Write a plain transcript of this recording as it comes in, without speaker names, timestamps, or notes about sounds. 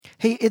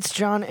Hey, it's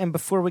John, and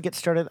before we get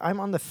started, I'm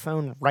on the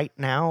phone right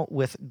now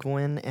with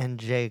Gwen and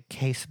Jay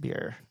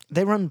Casebeer.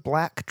 They run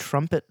Black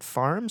Trumpet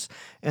Farms,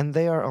 and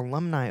they are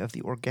alumni of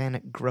the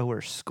Organic Grower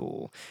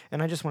School.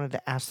 And I just wanted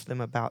to ask them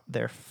about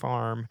their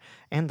farm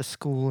and the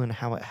school and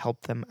how it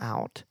helped them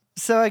out.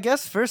 So I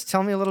guess first,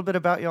 tell me a little bit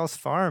about y'all's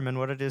farm and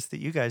what it is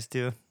that you guys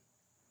do.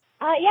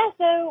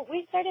 So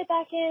we started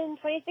back in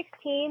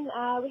 2016.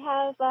 We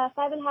have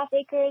 5.5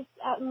 acres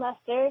out in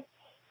Leicester.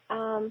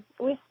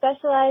 We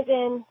specialize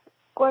in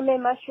gourmet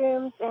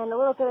mushrooms and a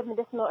little bit of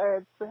medicinal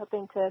herbs. We're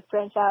hoping to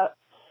branch out.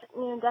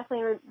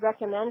 Definitely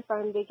recommend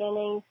Farm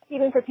Beginnings.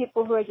 Even for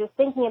people who are just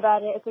thinking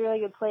about it, it's a really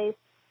good place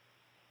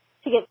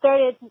to get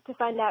started, to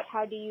find out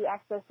how do you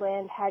access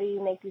land, how do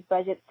you make these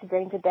budgets to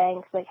bring to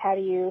banks, like how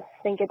do you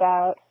think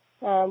about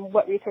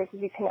what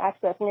resources you can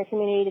access in your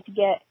community to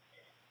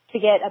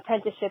get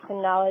apprenticeships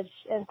and knowledge.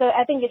 And so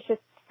I think it's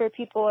just for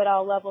people at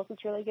all levels,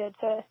 it's really good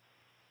to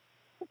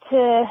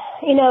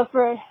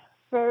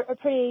for a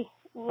pretty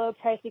low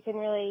price, you can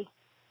really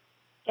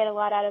get a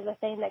lot out of the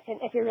thing that can,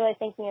 if you're really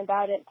thinking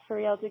about it for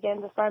real to get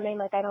into farming,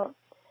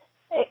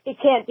 it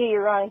can't do you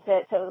wrong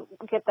to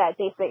get that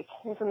basic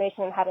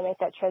information on how to make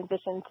that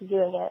transition to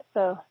doing it.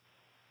 So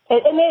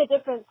it made a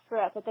difference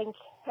for us. I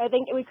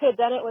think we could have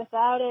done it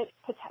without it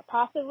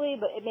possibly,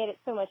 but it made it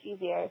so much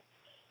easier.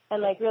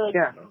 And really.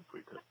 Yeah. No, if we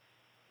could.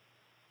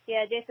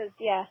 Yeah, Jay says,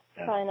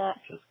 probably not.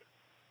 Just,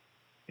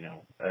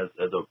 as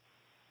a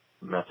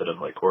method of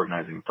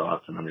organizing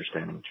thoughts and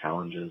understanding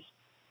challenges,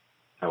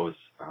 that was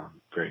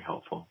very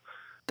helpful.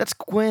 That's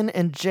Gwen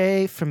and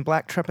Jay from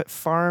Black Trumpet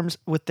Farms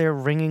with their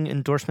ringing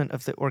endorsement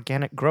of the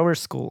Organic Grower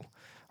School.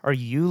 Are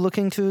you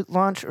looking to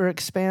launch or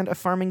expand a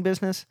farming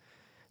business?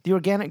 The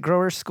Organic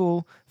Grower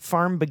School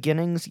Farm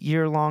Beginnings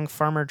year-long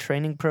farmer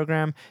training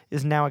program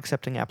is now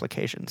accepting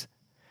applications.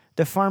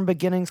 The Farm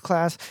Beginnings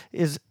class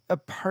is a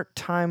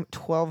part-time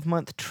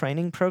 12-month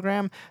training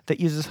program that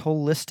uses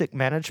holistic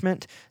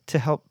management to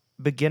help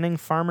beginning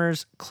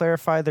farmers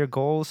clarify their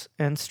goals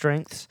and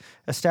strengths,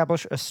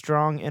 establish a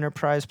strong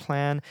enterprise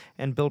plan,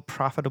 and build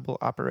profitable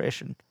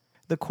operation.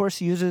 The course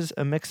uses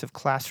a mix of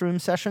classroom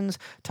sessions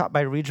taught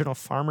by regional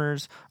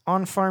farmers,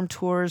 on-farm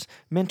tours,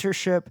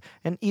 mentorship,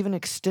 and even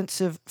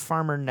extensive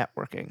farmer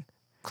networking.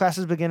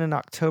 Classes begin in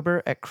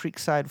October at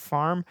Creekside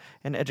Farm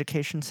and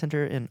Education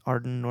Center in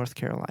Arden, North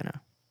Carolina.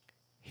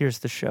 Here's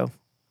the show.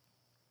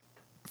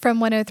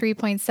 From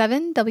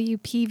 103.7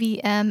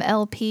 WPVM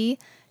LP,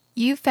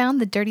 you found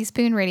the Dirty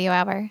Spoon Radio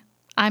Hour.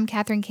 I'm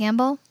Katherine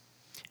Campbell.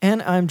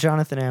 And I'm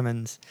Jonathan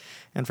Ammons.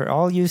 And for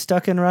all you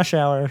stuck in rush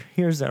hour,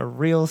 here's a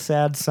real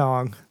sad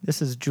song.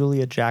 This is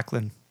Julia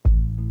Jacklin.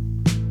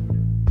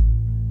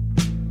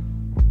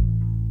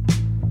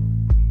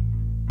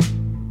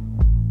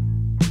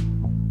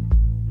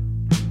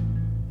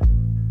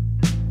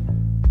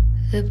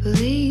 The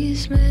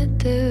police met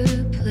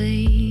the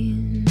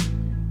plane.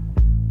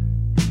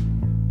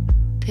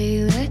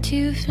 They let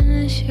you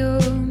finish your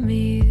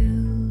meal.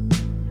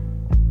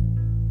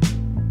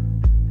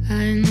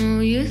 I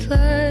know you'd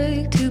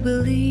like to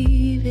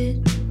believe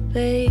it,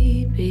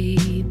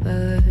 baby,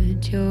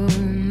 but you're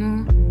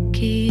more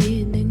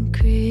kid than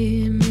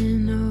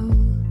criminal.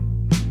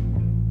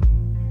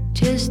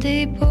 Just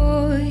a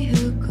boy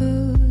who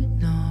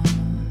could not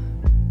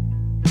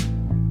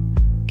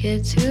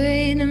get to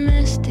a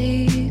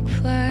domestic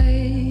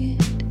flight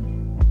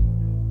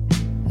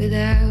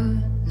without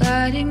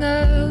lighting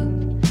up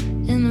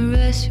in the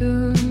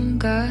restroom.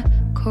 Got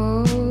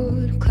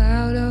cold,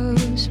 cloud of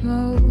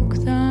smoke,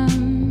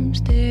 thumb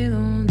still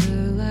on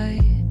the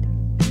light.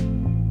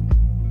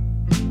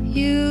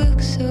 You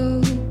look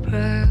so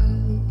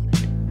proud.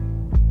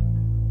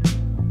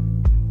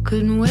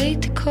 Couldn't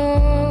wait to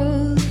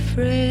call a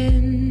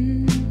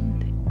friend.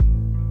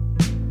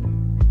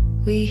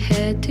 We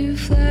had to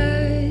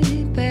fly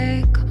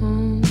back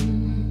home.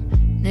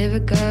 Never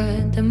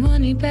got the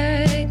money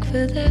back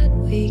for that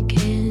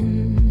weekend.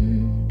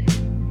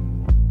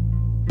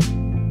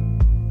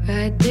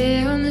 Right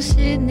there on the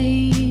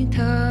Sydney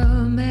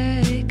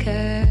tarmac,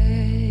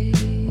 I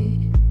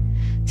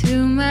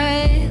threw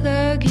my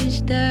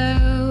luggage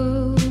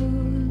down.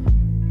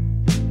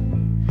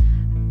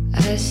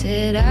 I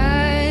said,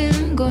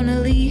 I'm gonna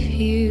leave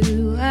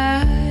you.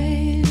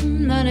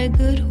 I'm not a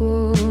good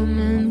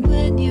woman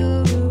when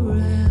you're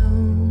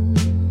around.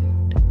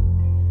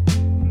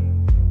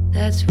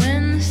 That's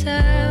when the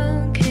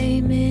sound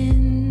came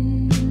in.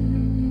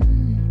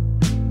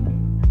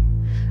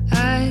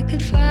 I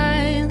could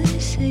finally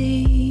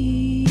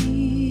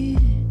see.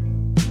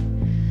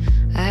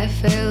 I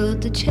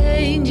felt the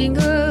changing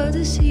of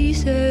the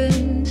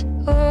seasons,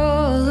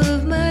 all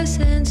of my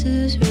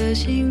senses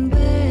rushing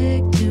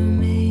back to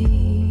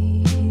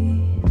me.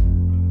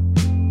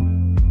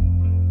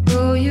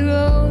 Go your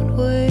own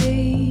way.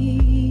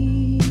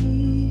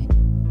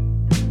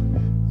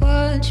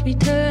 Watch me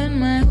turn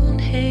my own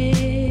head.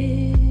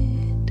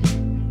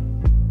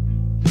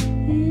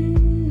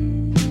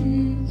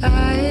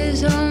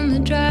 Eyes on the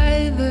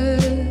driver,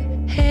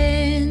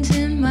 hands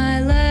in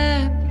my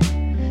lap,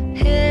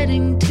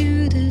 heading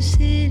to the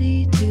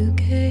city to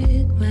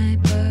get my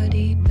body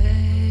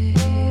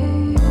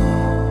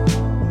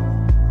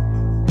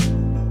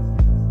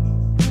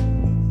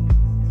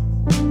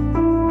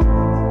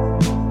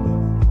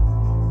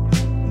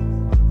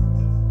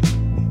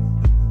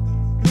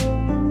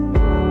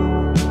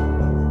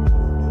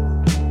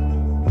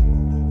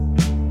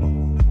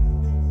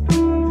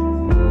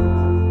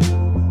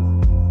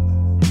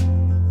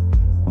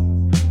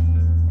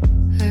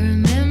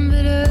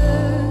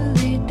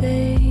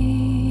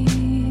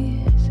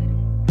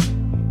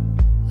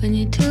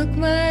took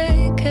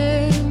my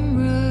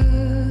camera,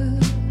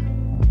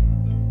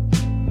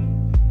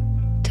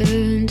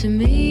 turned to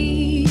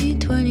me,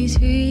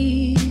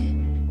 23,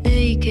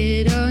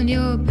 naked on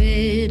your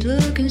bed,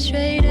 looking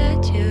straight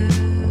at you.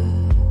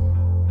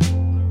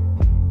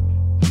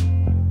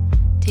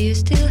 Do you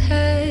still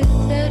have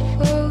that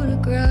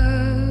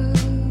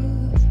photograph?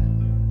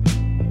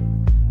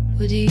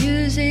 Would you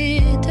use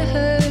it to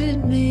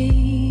hurt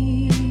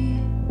me?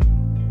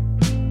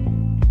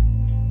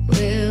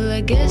 Well,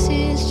 I guess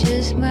it's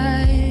just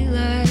my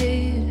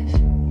life,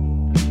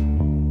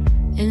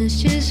 and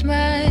it's just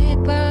my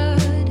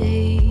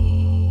body.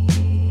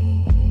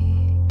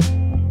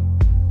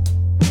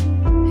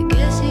 I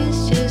guess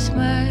it's just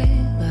my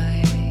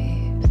life,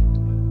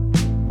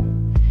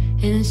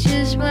 and it's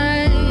just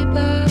my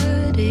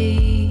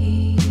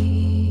body.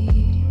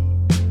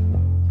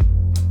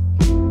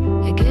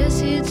 I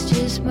guess it's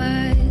just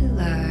my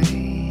life,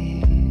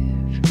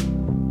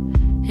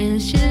 and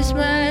it's just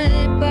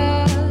my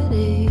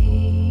body.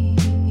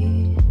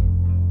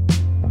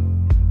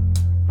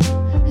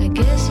 I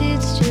guess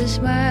it's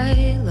just my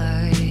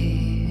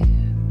life,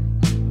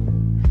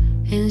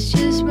 and it's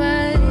just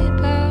my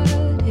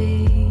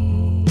body.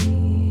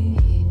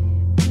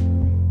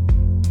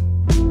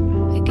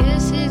 I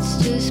guess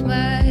it's just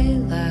my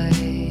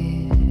life,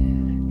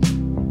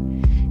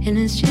 and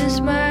it's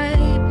just my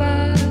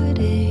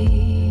body.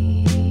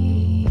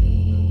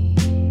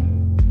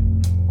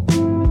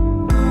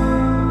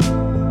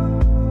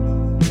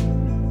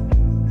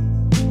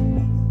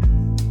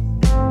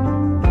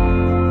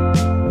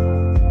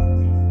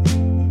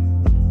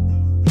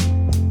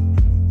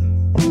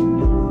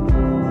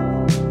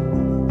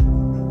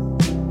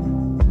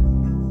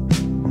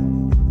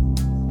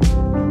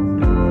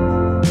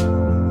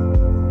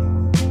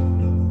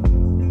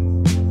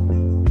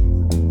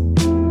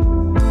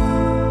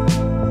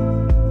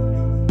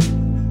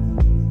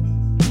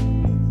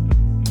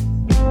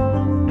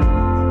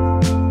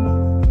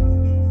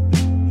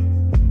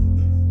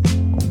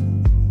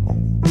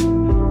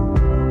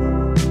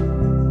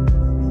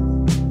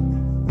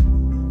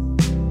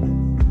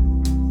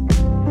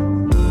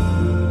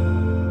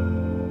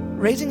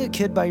 Raising a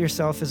kid by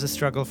yourself is a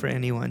struggle for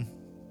anyone.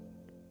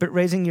 But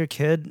raising your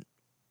kid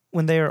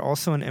when they are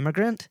also an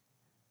immigrant,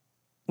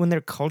 when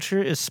their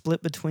culture is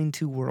split between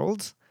two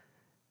worlds,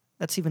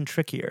 that's even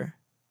trickier.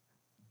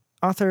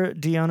 Author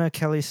Deona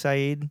Kelly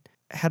Said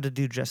had to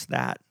do just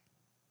that.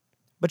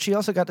 But she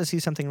also got to see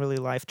something really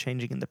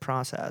life-changing in the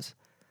process.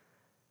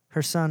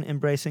 Her son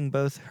embracing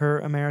both her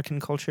American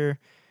culture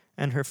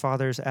and her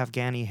father's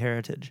Afghani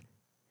heritage.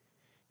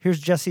 Here's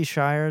Jesse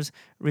Shires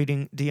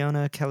reading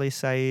Deona Kelly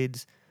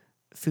Said's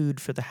Food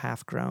for the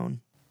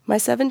Half-Grown. My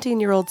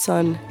 17-year-old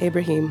son,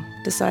 Ibrahim,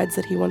 decides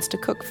that he wants to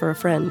cook for a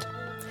friend.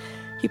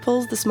 He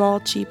pulls the small,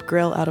 cheap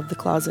grill out of the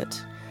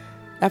closet.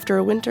 After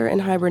a winter in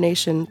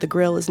hibernation, the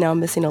grill is now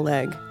missing a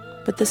leg,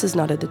 but this is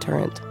not a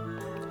deterrent.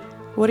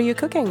 "What are you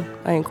cooking?"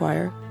 I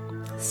inquire.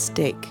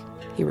 "Steak,"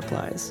 he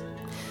replies.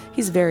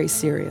 He's very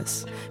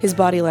serious. His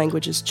body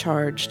language is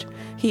charged.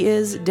 He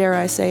is, dare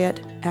I say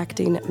it,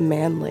 acting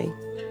manly.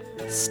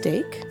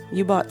 "Steak?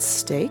 You bought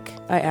steak?"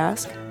 I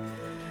ask.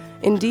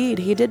 Indeed,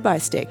 he did buy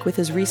steak with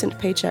his recent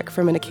paycheck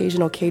from an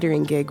occasional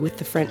catering gig with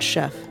the French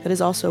chef that is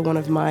also one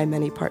of my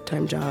many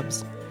part-time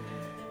jobs.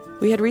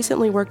 We had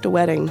recently worked a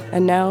wedding,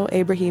 and now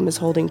Ibrahim is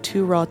holding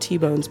 2 raw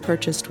T-bones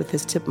purchased with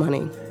his tip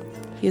money.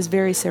 He is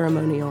very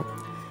ceremonial.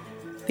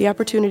 The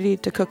opportunity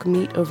to cook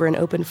meat over an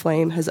open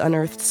flame has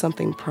unearthed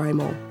something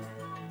primal.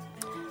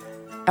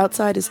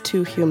 Outside is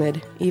too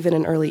humid, even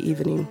in early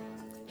evening.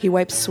 He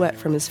wipes sweat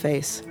from his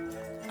face.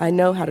 "I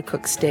know how to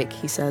cook steak,"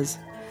 he says.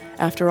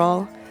 "After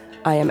all,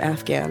 I am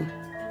Afghan."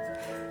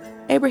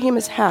 Ibrahim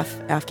is half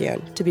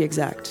Afghan, to be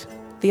exact.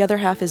 The other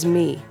half is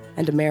me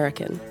and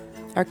American.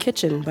 Our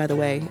kitchen, by the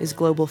way, is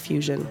global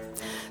fusion.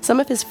 Some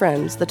of his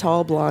friends, the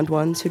tall blonde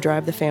ones who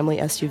drive the family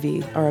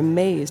SUV, are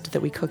amazed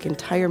that we cook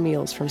entire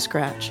meals from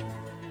scratch.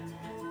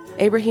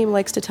 Ibrahim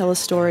likes to tell a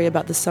story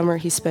about the summer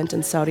he spent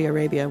in Saudi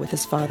Arabia with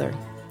his father.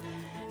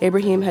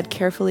 Ibrahim had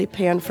carefully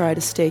pan-fried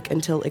a steak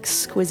until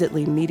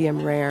exquisitely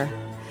medium rare.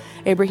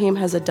 Ibrahim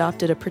has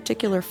adopted a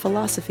particular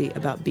philosophy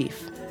about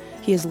beef.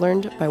 He has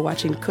learned by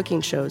watching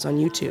cooking shows on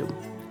YouTube.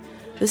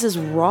 "This is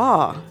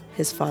raw,"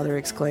 his father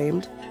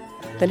exclaimed.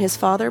 Then his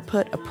father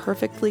put a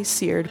perfectly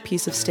seared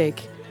piece of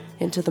steak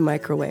into the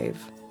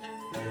microwave.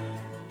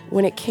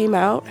 "When it came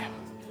out,"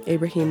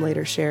 Ibrahim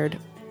later shared,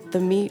 "the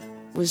meat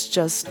was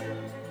just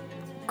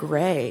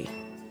gray."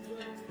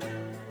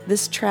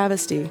 This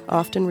travesty,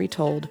 often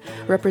retold,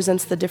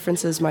 represents the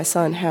differences my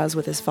son has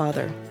with his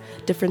father.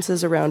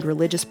 Differences around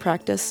religious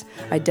practice,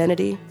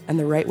 identity, and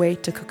the right way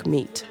to cook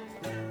meat.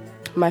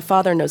 "My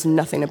father knows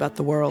nothing about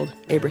the world,"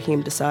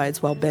 Ibrahim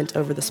decides while bent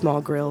over the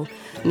small grill,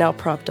 now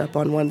propped up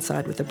on one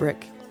side with a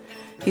brick.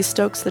 He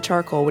stokes the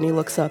charcoal when he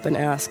looks up and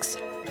asks,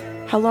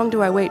 "How long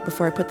do I wait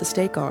before I put the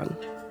steak on?"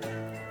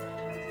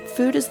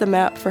 Food is the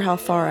map for how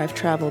far I've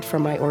traveled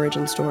from my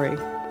origin story.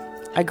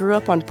 I grew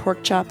up on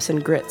pork chops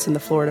and grits in the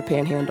Florida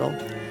Panhandle.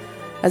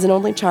 As an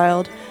only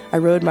child, I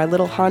rode my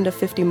little Honda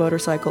 50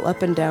 motorcycle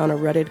up and down a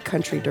rutted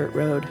country dirt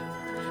road.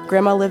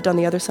 Grandma lived on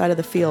the other side of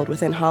the field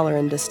within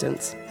holler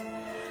distance.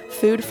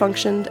 Food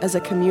functioned as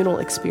a communal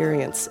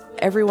experience.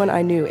 Everyone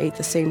I knew ate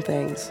the same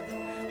things.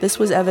 This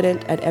was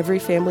evident at every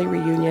family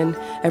reunion,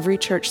 every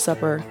church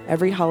supper,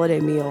 every holiday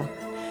meal.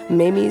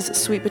 Mamie's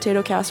sweet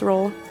potato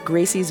casserole,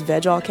 Gracie's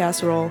veg-all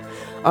casserole,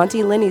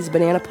 Auntie Lenny's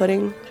banana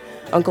pudding,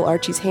 Uncle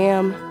Archie's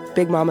ham,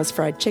 Big Mama's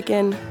fried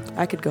chicken.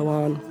 I could go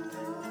on.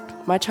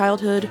 My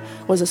childhood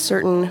was a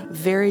certain,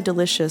 very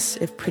delicious,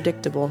 if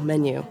predictable,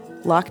 menu,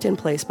 locked in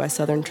place by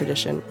Southern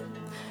tradition.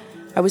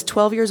 I was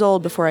 12 years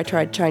old before I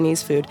tried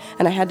Chinese food,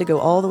 and I had to go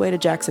all the way to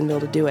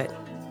Jacksonville to do it.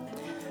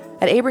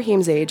 At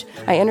Abrahim's age,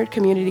 I entered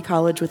community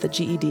college with a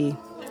GED.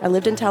 I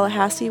lived in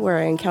Tallahassee, where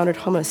I encountered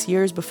hummus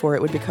years before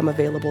it would become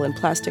available in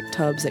plastic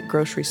tubs at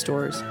grocery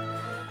stores.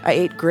 I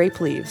ate grape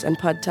leaves and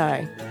pad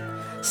thai.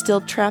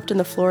 Still trapped in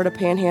the Florida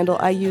panhandle,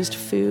 I used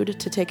food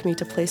to take me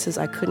to places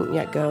I couldn't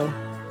yet go.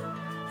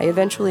 I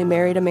eventually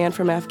married a man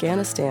from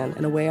Afghanistan,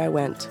 and away I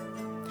went.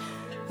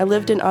 I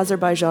lived in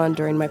Azerbaijan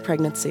during my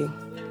pregnancy.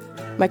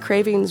 My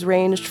cravings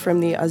ranged from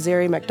the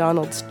Azeri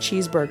McDonald's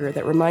cheeseburger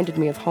that reminded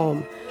me of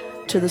home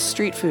to the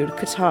street food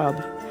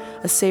kebab,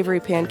 a savory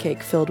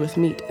pancake filled with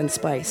meat and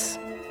spice.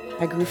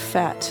 I grew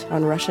fat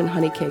on Russian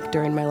honey cake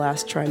during my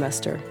last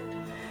trimester.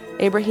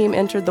 Abraham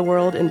entered the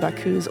world in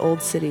Baku's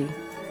old city.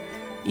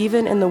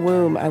 Even in the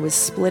womb, I was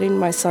splitting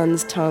my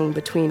son's tongue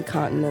between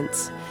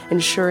continents,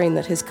 ensuring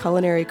that his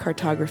culinary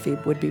cartography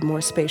would be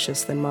more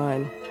spacious than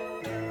mine.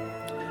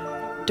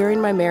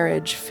 During my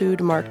marriage,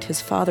 food marked his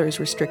father's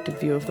restricted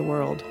view of the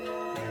world.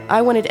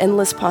 I wanted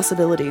endless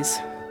possibilities.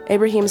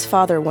 Abraham's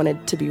father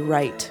wanted to be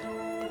right.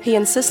 He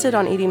insisted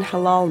on eating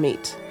halal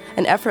meat,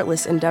 an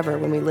effortless endeavor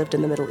when we lived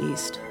in the Middle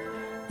East.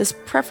 This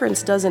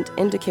preference doesn't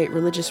indicate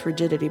religious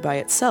rigidity by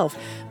itself,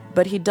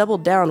 but he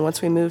doubled down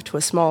once we moved to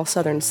a small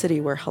southern city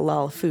where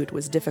halal food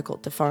was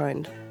difficult to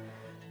find.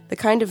 The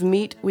kind of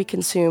meat we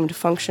consumed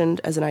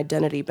functioned as an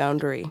identity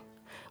boundary.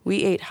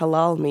 We ate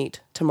halal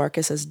meat to mark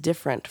us as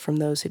different from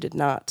those who did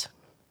not.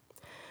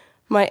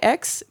 My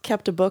ex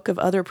kept a book of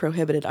other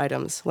prohibited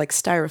items, like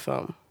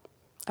styrofoam.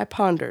 I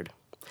pondered.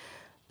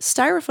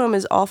 Styrofoam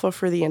is awful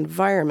for the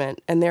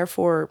environment and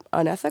therefore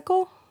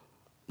unethical?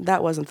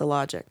 That wasn't the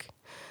logic.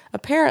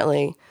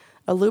 Apparently,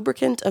 a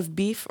lubricant of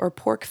beef or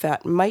pork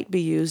fat might be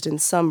used in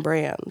some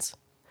brands.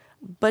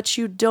 But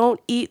you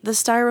don't eat the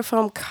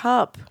styrofoam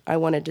cup, I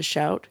wanted to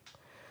shout.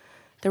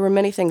 There were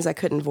many things I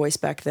couldn't voice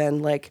back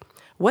then, like,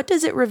 what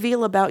does it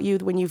reveal about you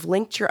when you've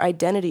linked your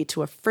identity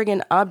to a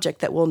friggin'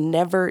 object that will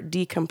never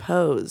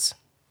decompose?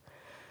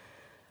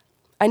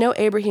 I know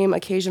Abraham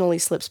occasionally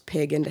slips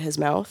pig into his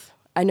mouth.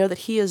 I know that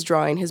he is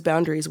drawing his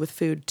boundaries with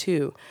food,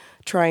 too,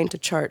 trying to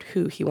chart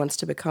who he wants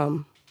to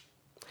become.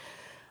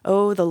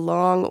 Oh, the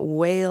long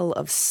wail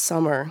of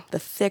summer, the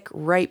thick,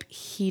 ripe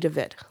heat of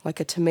it, like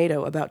a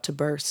tomato about to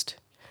burst.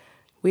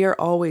 We are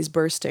always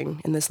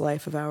bursting in this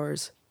life of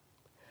ours.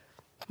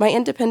 My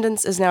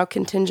independence is now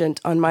contingent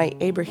on my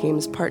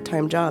Abraham's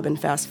part-time job in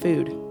fast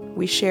food.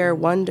 We share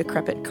one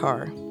decrepit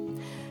car.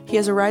 He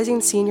is a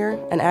rising senior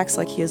and acts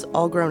like he is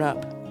all grown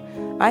up.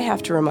 I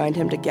have to remind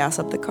him to gas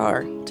up the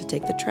car, to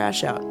take the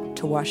trash out,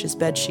 to wash his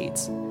bed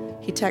sheets.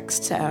 He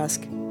texts to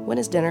ask, "When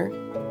is dinner?"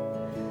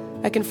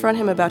 I confront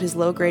him about his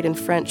low grade in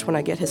French when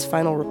I get his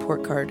final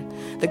report card,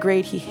 the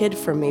grade he hid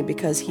from me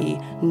because he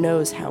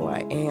knows how I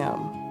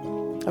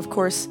am. Of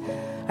course,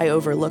 I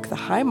overlook the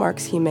high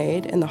marks he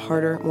made in the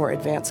harder, more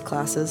advanced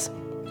classes.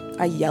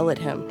 I yell at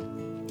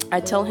him. I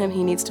tell him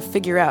he needs to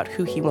figure out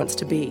who he wants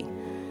to be.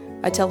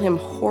 I tell him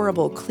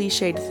horrible,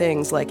 cliched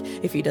things like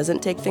if he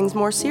doesn't take things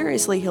more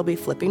seriously, he'll be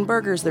flipping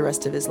burgers the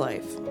rest of his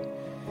life.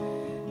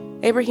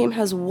 Abraham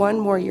has one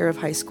more year of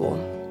high school.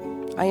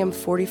 I am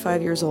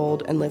 45 years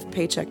old and live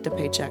paycheck to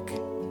paycheck.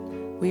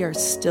 We are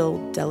still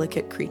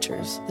delicate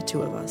creatures, the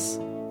two of us.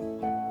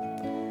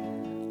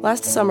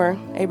 Last summer,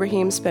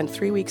 Abraham spent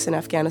 3 weeks in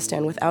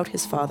Afghanistan without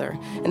his father,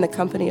 in the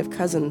company of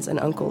cousins and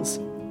uncles.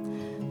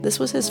 This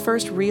was his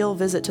first real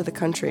visit to the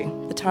country.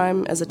 The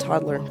time as a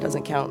toddler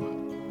doesn't count.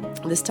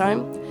 This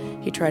time,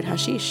 he tried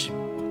hashish.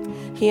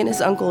 He and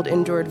his uncle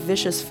endured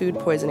vicious food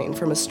poisoning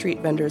from a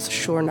street vendor's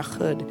shor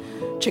nakhud,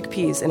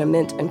 chickpeas in a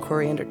mint and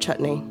coriander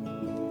chutney.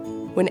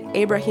 When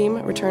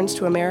Abraham returns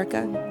to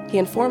America, he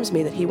informs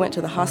me that he went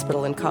to the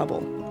hospital in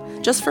Kabul.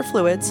 Just for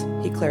fluids,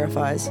 he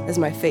clarifies, as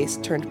my face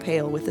turned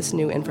pale with this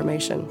new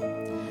information.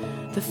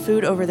 The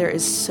food over there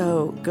is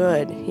so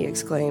good, he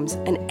exclaims,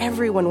 and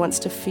everyone wants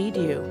to feed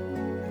you.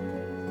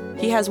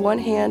 He has one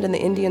hand in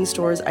the Indian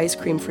store's ice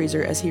cream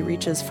freezer as he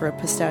reaches for a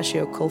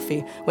pistachio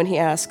kulfi when he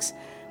asks,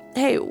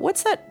 "Hey,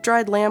 what's that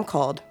dried lamb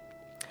called?"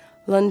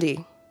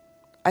 Lundi.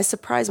 I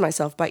surprise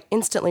myself by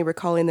instantly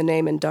recalling the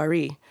name in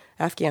Dari,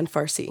 Afghan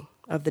Farsi,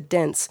 of the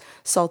dense,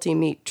 salty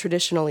meat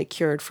traditionally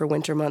cured for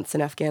winter months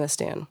in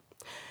Afghanistan.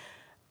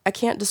 I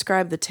can't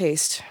describe the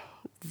taste.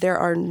 There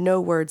are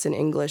no words in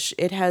English.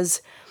 It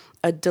has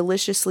a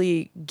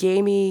deliciously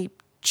gamey,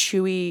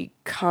 chewy,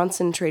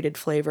 concentrated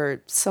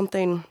flavor,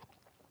 something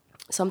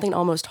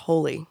almost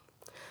holy.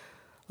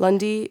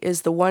 Lundi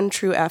is the one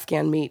true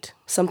Afghan meat,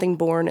 something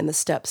born in the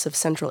steppes of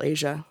Central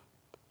Asia.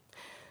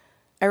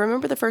 I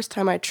remember the first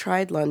time I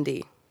tried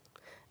lundi.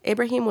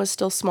 Ibrahim was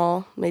still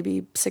small,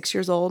 maybe 6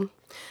 years old,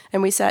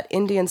 and we sat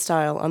Indian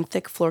style on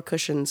thick floor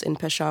cushions in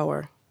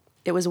Peshawar.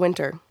 It was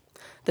winter.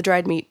 The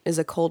dried meat is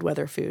a cold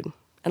weather food,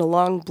 and a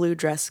long blue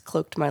dress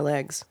cloaked my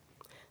legs.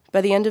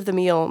 By the end of the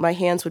meal, my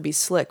hands would be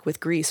slick with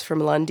grease from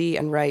lundi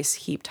and rice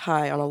heaped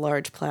high on a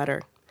large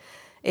platter.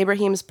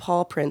 Ibrahim's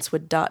paw prints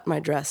would dot my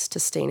dress to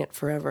stain it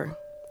forever.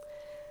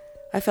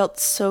 I felt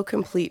so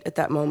complete at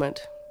that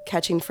moment,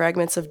 catching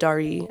fragments of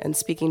Dari and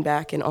speaking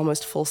back in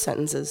almost full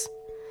sentences.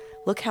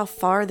 Look how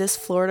far this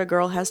Florida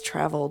girl has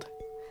traveled.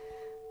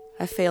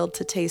 I failed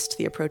to taste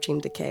the approaching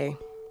decay.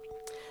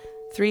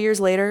 3 years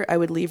later, I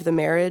would leave the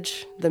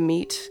marriage, the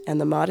meat,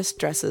 and the modest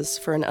dresses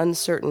for an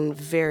uncertain,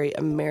 very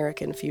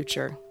American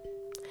future.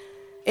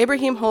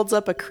 Ibrahim holds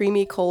up a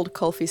creamy, cold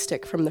kulfi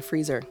stick from the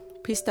freezer.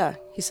 Pista,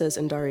 he says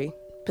in Dari.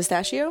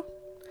 Pistachio?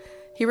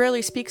 He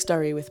rarely speaks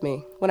Dari with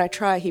me. When I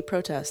try, he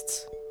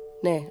protests.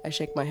 Nay, I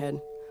shake my head.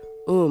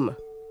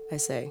 I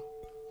say.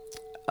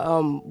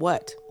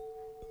 What?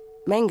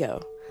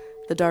 Mango.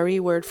 The Dari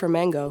word for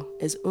mango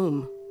is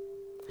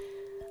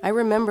I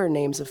remember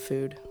names of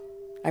food.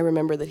 I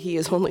remember that he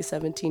is only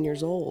 17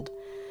 years old.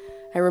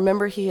 I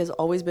remember he has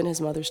always been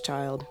his mother's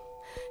child.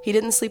 He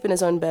didn't sleep in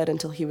his own bed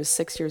until he was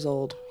 6 years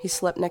old. He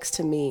slept next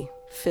to me,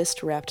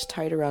 fist wrapped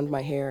tight around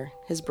my hair,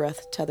 his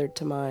breath tethered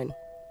to mine.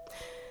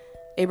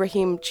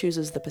 Ibrahim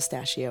chooses the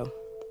pistachio.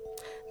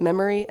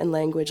 Memory and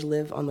language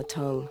live on the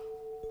tongue.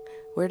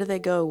 Where do they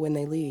go when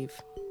they leave?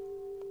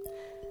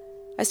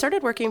 I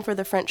started working for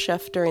the French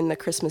chef during the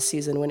Christmas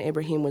season when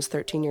Ibrahim was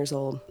 13 years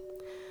old.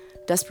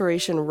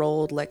 Desperation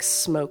rolled like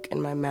smoke in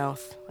my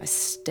mouth. I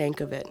stank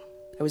of it.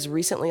 I was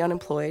recently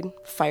unemployed,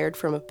 fired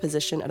from a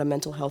position at a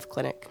mental health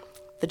clinic.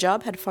 The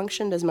job had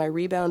functioned as my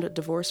rebound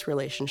divorce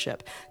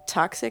relationship.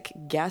 Toxic,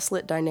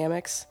 gaslit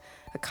dynamics,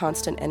 a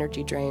constant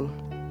energy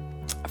drain.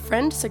 A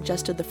friend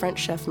suggested the French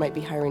chef might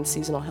be hiring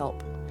seasonal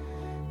help.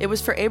 It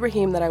was for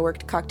Ibrahim that I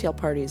worked cocktail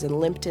parties and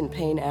limped in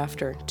pain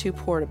after, too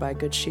poor to buy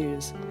good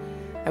shoes.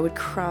 I would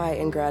cry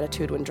in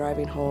gratitude when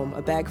driving home,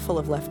 a bag full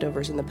of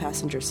leftovers in the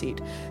passenger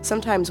seat,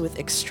 sometimes with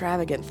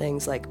extravagant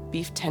things like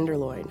beef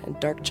tenderloin and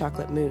dark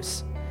chocolate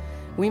mousse.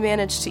 We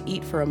managed to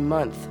eat for a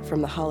month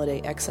from the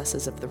holiday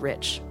excesses of the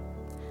rich.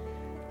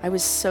 I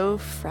was so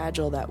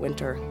fragile that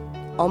winter,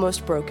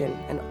 almost broken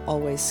and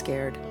always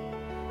scared.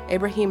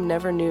 Ibrahim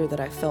never knew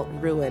that I felt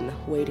ruin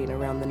waiting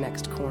around the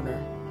next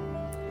corner.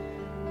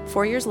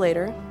 4 years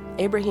later,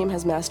 Ibrahim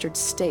has mastered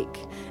steak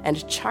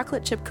and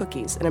chocolate chip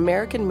cookies, an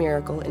American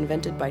miracle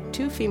invented by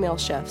 2 female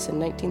chefs in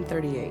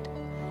 1938.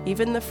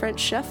 Even the French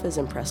chef is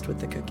impressed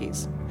with the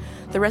cookies.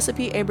 The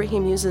recipe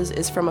Ibrahim uses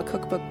is from a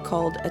cookbook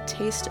called A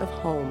Taste of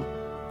Home.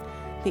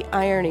 The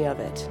irony of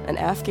it, an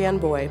Afghan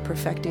boy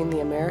perfecting the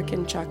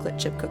American chocolate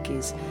chip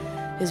cookies,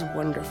 is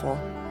wonderful.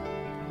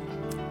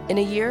 In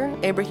a year,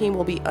 Ibrahim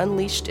will be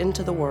unleashed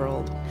into the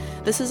world.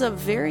 This is a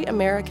very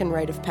American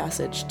rite of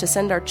passage, to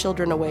send our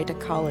children away to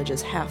college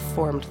as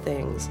half-formed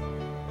things.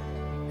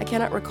 I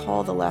cannot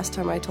recall the last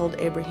time I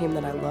told Ibrahim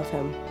that I love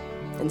him.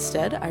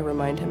 Instead, I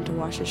remind him to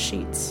wash his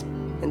sheets.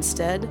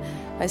 Instead,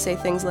 I say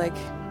things like,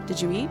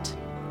 "Did you eat?"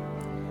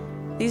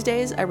 These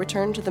days, I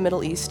return to the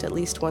Middle East at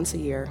least once a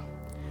year.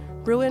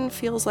 Ruin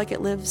feels like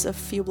it lives a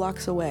few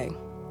blocks away.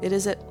 It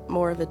is at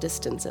more of a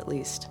distance, at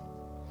least.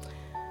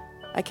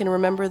 I can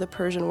remember the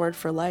Persian word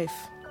for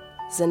life,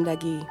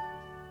 zindagi.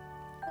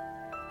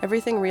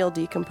 Everything real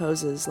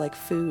decomposes like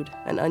food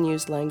and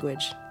unused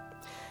language.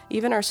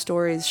 Even our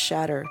stories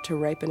shatter to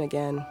ripen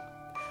again.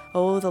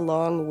 Oh, the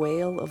long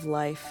wail of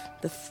life,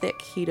 the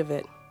thick heat of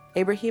it.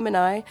 Ibrahim and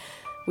I,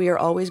 we are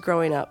always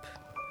growing up.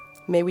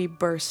 May we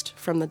burst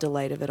from the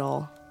delight of it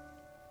all.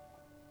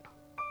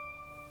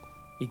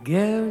 You're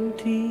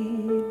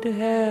guaranteed to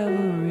have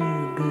a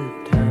real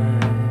good time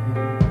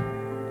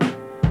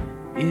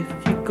if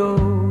you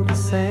go to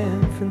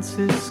San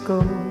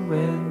Francisco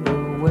and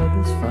the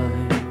weather's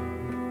fine.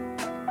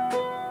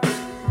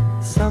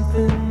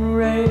 Something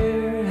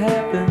rare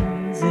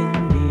happens in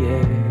the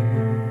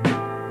air.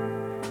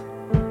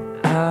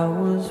 I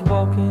was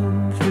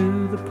walking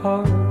through the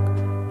park,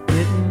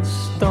 getting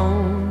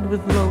stoned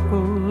with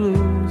local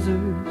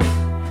losers,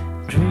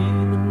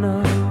 dreaming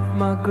of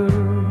my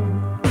girl,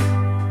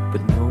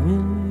 but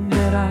knowing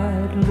that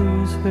I'd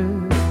lose her,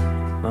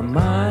 my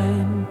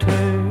mind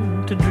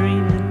turned to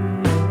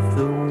dreaming of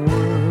the world.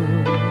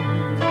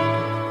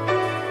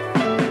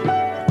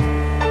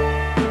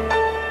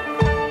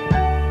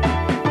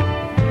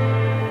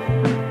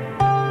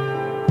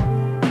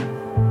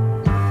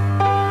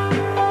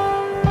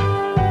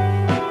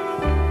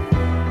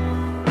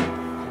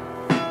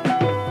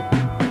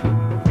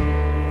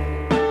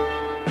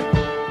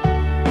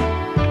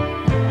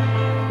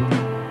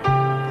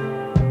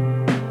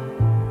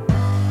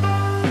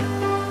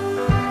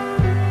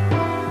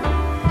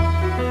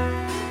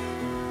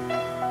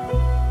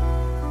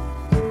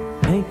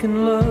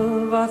 Making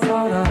love, I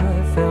thought I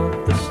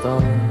felt the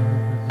stars.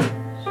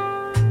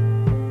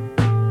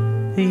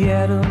 The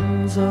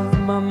atoms visions of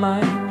my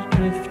mind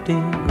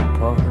drifting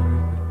apart.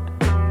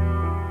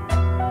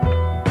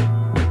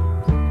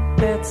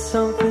 That's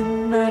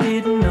something I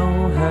didn't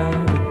know how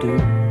to do.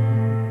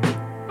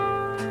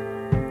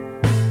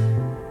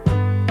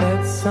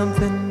 That's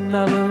something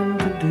I learned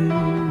to do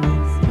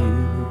with you.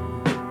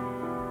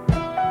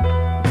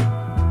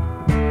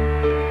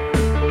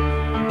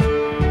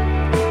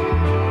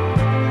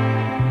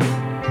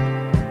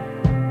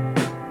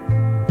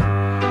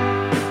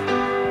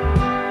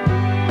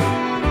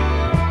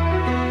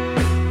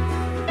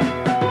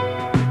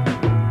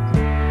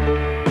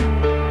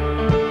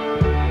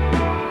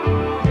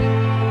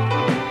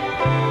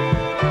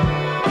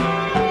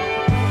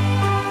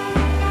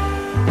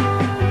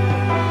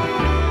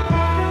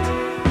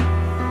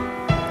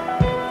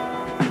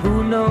 Who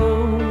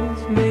knows,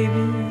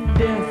 maybe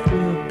death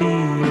will be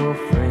your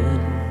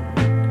friend.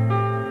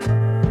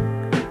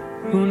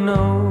 Who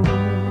knows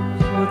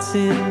what's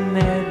in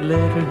that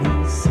letter he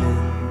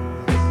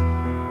sends.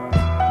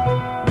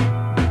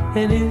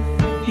 And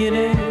if you've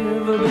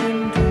never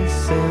been to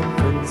San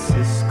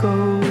Francisco,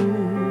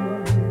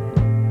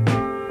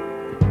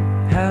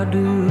 how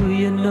do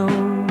you know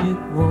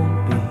it won't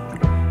be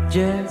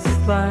just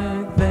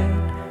like that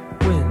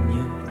when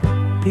you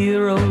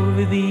peer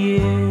over the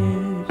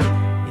edge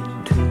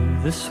into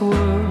the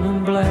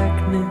swirling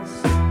blackness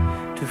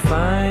to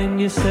find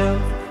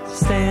yourself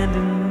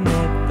standing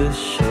at the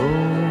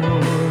shore?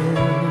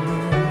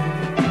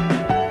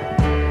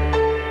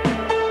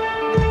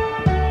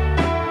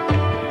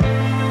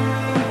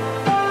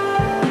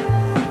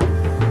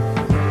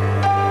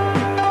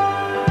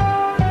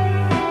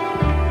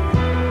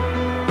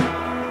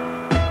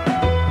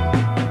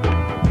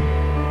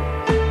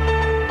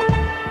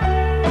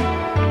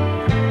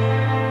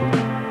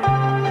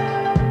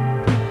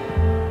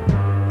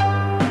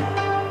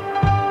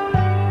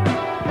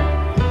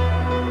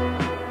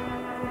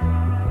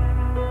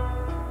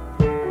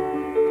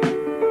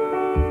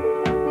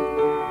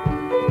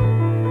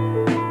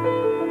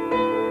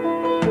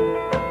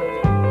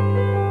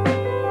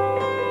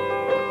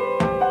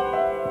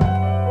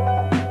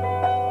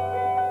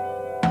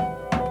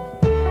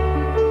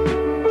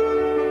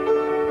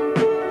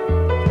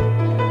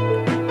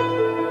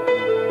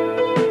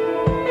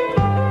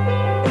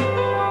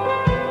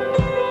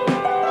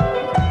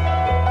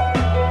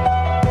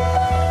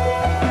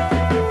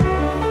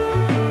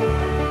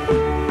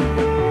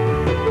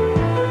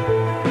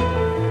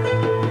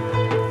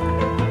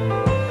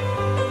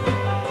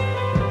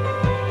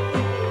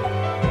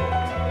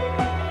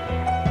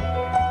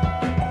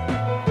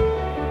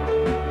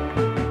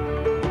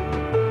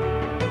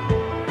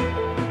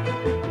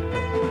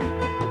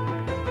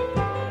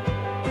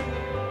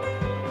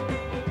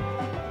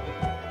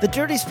 The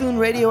Dirty Spoon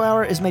Radio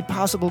Hour is made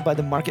possible by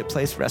the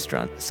Marketplace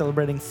Restaurant,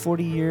 celebrating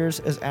 40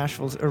 years as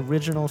Asheville's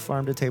original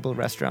farm-to-table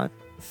restaurant.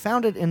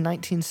 Founded in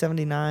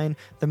 1979,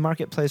 the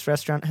Marketplace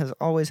Restaurant has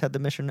always had the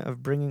mission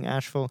of bringing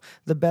Asheville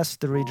the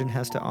best the region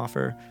has to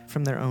offer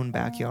from their own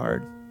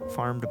backyard,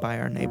 farmed by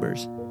our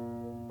neighbors.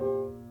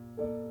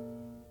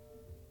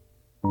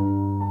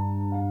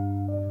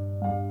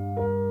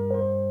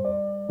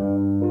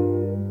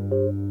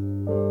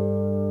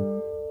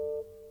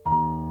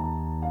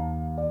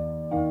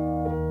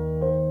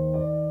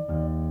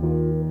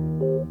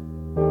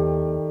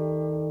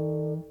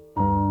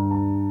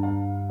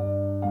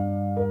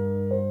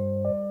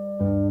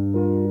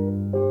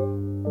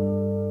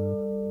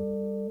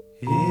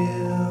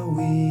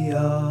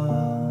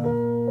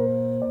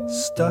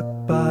 Stuck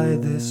by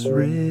this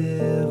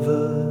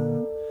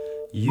river,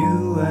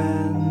 you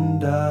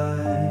and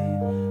I,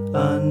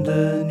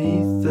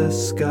 underneath the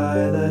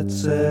sky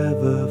that's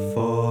ever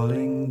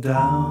falling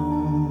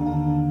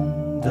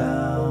down,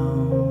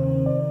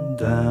 down,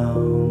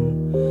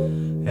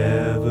 down,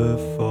 ever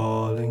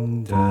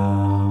falling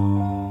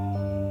down.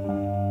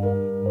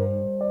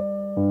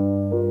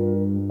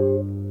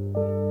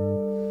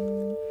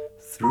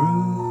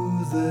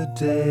 Through the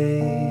day,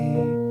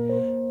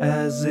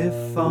 as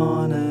if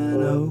on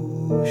an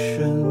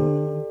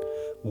ocean,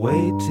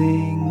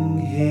 waiting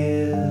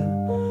here,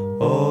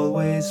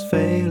 always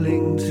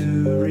failing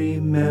to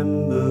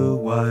remember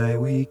why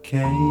we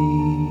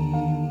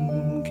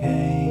came,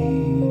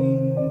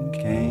 came,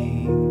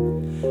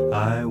 came.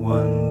 I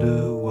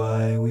wonder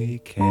why we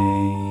came.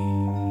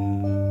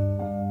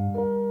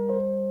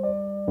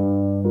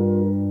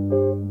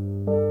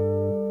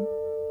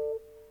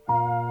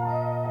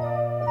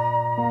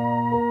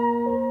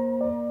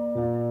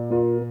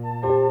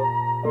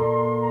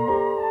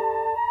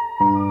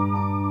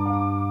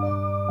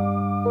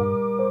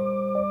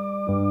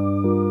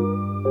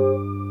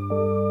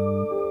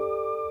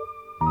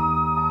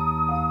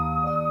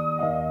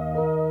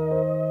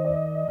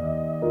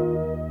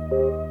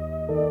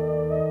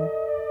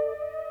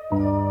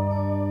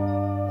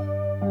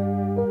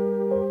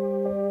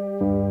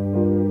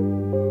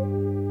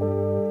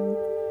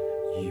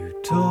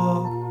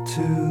 Talk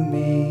to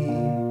me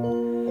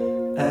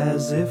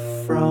as if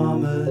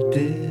from a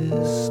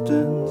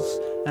distance,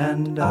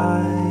 and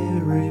I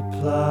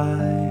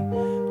reply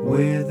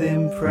with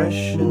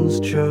impressions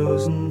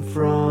chosen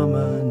from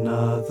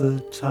another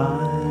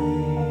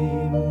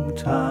time,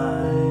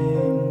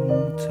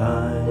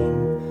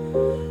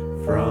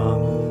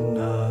 from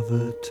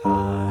another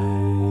time.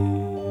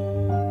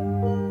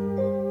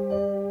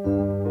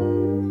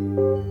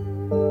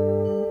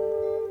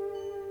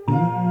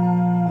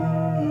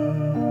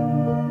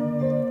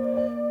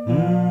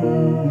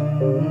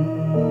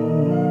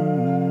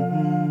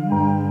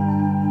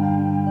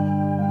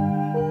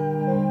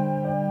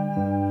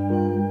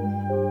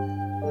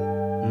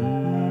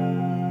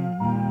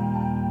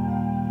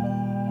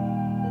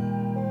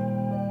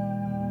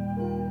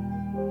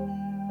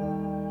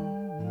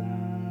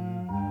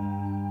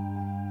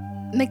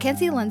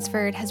 Mackenzie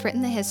Lunsford has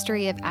written the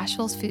history of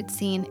Asheville's food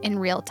scene in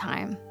real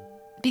time.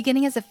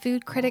 Beginning as a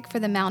food critic for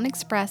the Mountain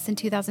Express in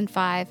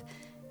 2005,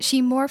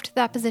 she morphed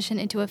that position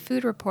into a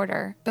food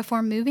reporter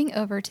before moving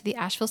over to the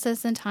Asheville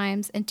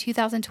Citizen-Times in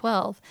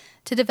 2012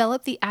 to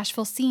develop the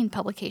Asheville Scene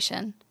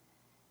publication.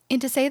 And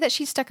to say that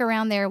she stuck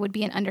around there would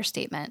be an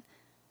understatement.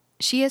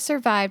 She has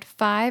survived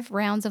 5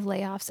 rounds of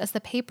layoffs as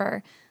the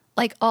paper,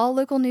 like all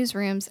local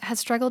newsrooms, has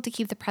struggled to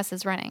keep the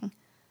presses running.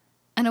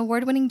 An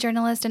award-winning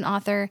journalist and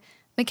author,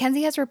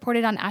 Mackenzie has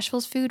reported on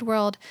Asheville's food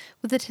world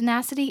with the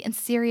tenacity and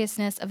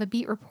seriousness of a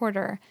beat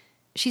reporter.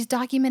 She's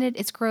documented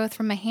its growth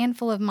from a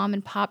handful of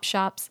mom-and-pop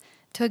shops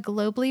to a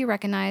globally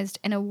recognized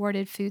and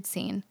awarded food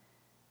scene.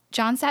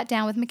 John sat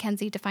down with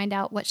Mackenzie to find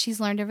out what she's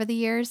learned over the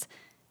years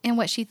and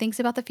what she thinks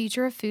about the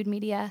future of food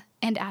media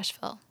and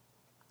Asheville.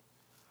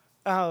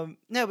 No,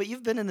 but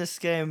you've been in this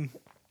game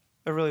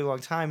a really long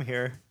time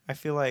here. I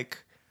feel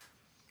like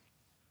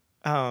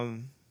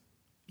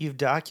you've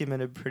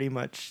documented pretty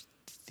much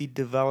the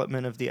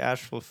development of the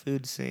Asheville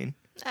food scene.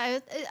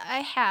 I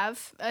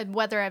have.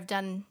 Whether I've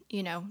done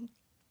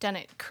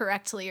it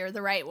correctly or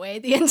the right way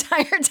the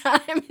entire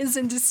time is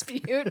in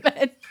dispute,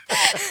 but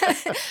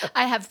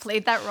I have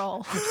played that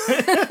role.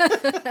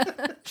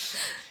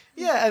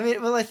 Yeah, I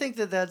mean, well, I think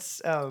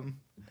that's... I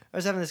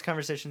was having this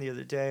conversation the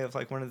other day of,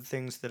 like, one of the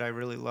things that I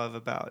really love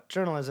about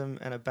journalism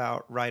and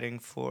about writing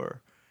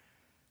for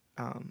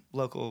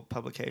local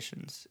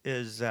publications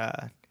is...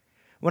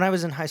 when I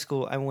was in high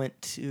school,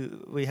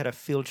 we had a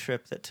field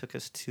trip that took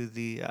us to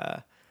the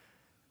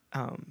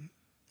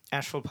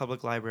Asheville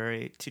Public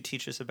Library to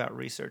teach us about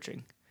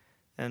researching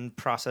and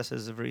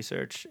processes of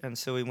research. And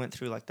so we went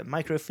through like the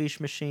microfiche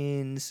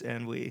machines,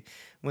 and we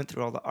went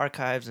through all the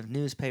archives of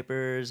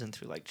newspapers and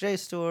through like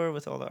JSTOR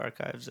with all the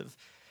archives of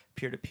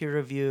peer-to-peer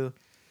review.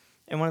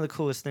 And one of the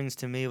coolest things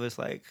to me was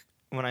like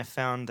when I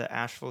found the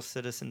Asheville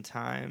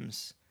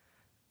Citizen-Times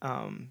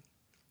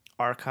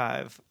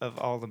archive of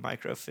all the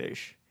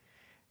microfiche.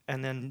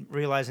 And then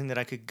realizing that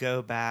I could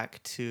go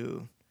back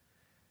to,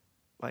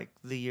 like,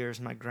 the years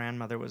my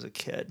grandmother was a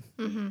kid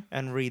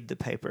and read the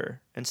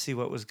paper and see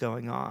what was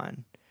going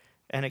on.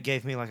 And it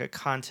gave me, like, a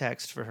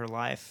context for her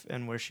life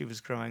and where she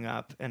was growing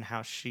up and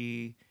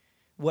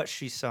what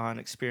she saw and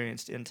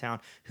experienced in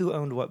town, who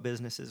owned what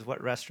businesses,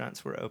 what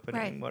restaurants were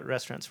opening, what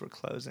restaurants were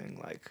closing,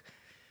 like,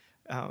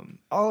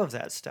 all of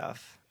that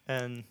stuff.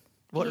 And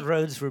what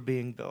roads were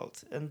being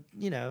built. And,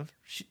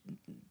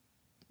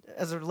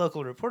 as a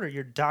local reporter,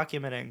 you're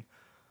documenting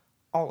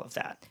all of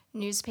that.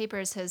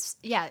 Newspapers have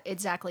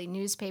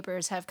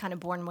kind of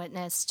borne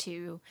witness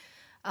to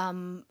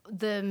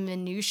the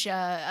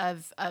minutia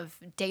of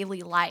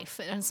daily life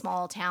in a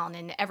small town,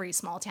 in every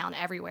small town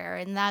everywhere.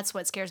 And that's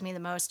what scares me the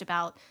most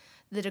about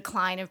the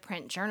decline of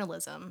print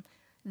journalism,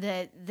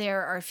 that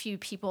there are few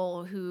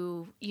people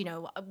who,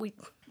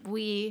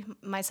 we,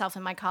 myself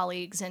and my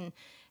colleagues and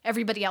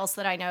everybody else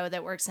that I know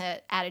that works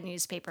at a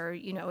newspaper,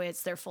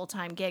 it's their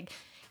full-time gig,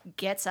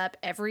 gets up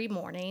every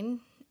morning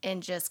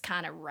and just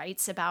kind of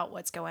writes about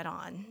what's going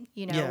on,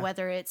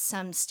 whether it's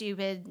some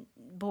stupid,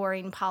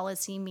 boring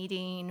policy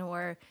meeting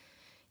or,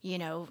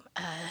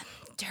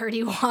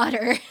 dirty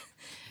water,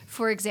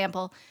 for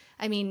example.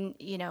 I mean,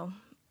 it's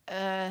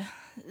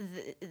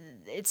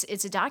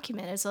a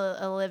document. It's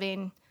a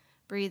living,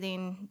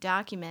 breathing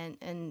document,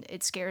 and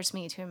it scares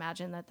me to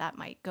imagine that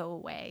might go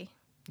away.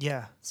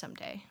 Yeah.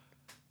 Someday.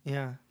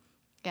 Yeah.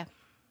 Yeah.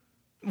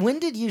 When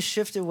did you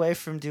shift away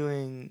from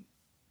doing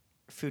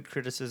food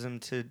criticism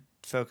to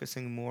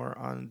focusing more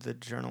on the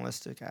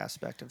journalistic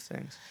aspect of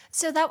things?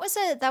 So that was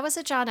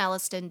a John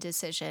Elliston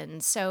decision.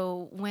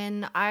 So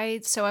I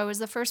was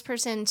the first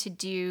person to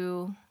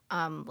do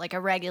like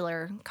a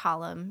regular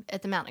column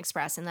at the Mountain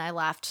Express, and I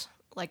left,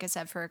 like I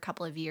said, for a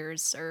couple of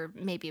years, or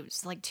maybe it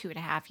was like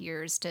 2.5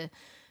 years, to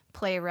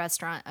play a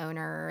restaurant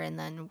owner and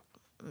then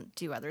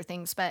do other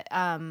things. But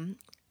Hannah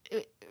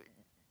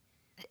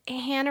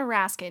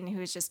Raskin,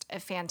 who is just a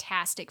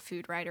fantastic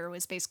food writer,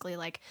 was basically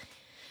like,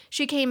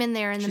 she came in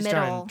there in the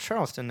middle. She's in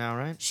Charleston now,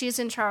 right? She's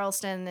in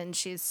Charleston, and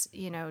she's,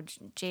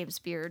 James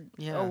Beard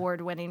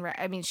award-winning.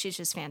 I mean, she's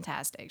just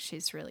fantastic.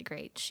 She's really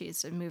great.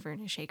 She's a mover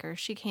and a shaker.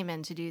 She came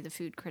in to do the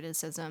food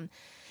criticism.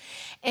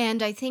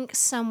 And I think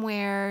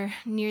somewhere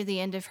near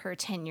the end of her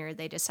tenure,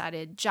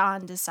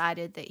 John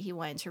decided that he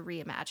wanted to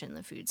reimagine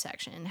the food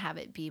section and have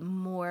it be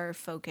more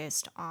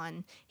focused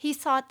on, he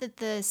thought that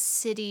the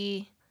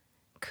city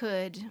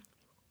could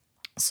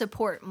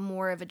support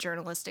more of a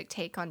journalistic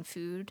take on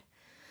food.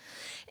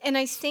 And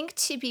I think,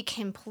 to be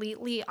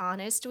completely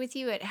honest with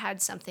you, it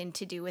had something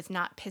to do with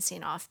not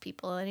pissing off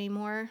people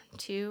anymore,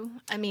 too.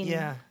 I mean,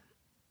 Yeah.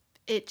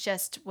 it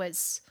just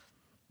was,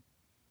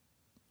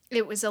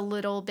 it was a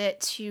little bit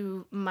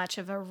too much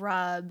of a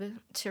rub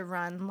to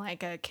run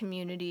like a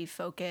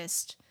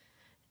community-focused,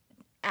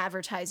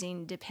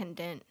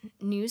 advertising-dependent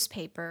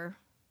newspaper,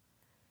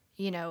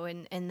 you know,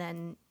 and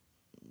then,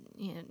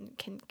 you know,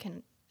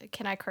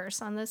 can I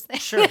curse on this thing?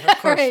 Sure, of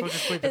course. Right. We'll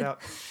just leave it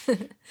out.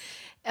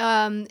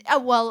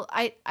 Well,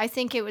 I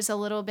think it was a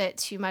little bit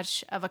too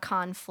much of a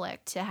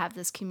conflict to have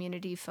this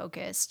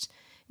community-focused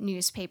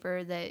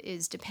newspaper that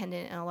is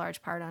dependent in a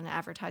large part on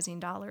advertising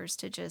dollars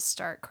to just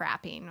start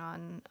crapping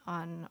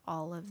on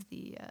all of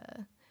the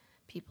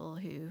people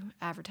who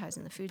advertise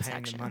in the food Paying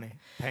section. the money,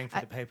 paying for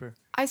the paper.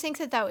 I think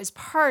that was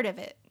part of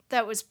it.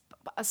 That was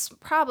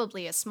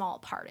probably a small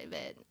part of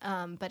it,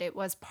 but it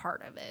was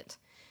part of it.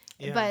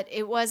 Yeah. But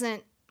it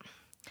wasn't.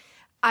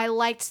 I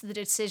liked the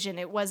decision.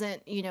 It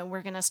wasn't, you know,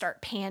 we're going to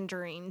start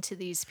pandering to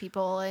these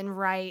people and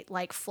write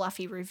like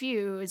fluffy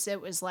reviews.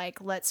 It was like,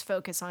 let's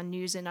focus on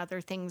news and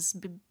other things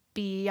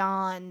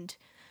beyond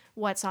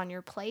what's on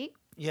your plate,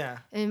 Yeah.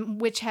 and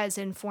which has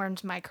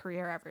informed my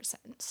career ever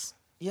since.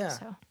 Yeah.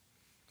 So.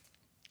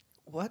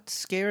 What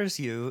scares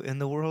you in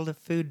the world of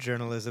food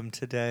journalism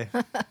today?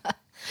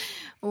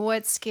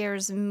 What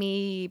scares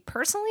me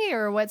personally,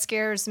 or what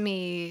scares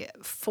me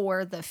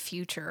for the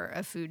future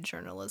of food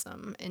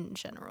journalism in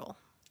general?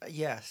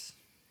 Yes.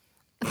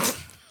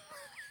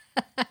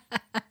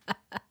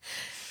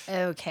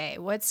 Okay,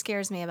 what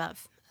scares me about...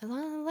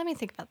 let me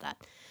think about that.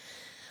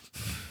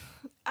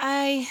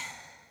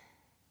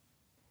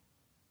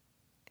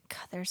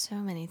 God, there's so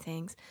many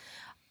things.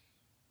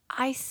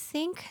 I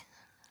think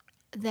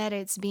that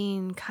it's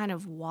being kind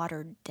of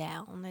watered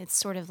down. It's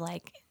sort of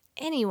like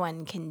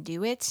anyone can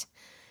do it.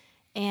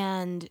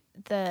 And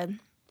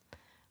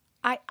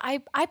I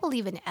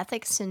believe in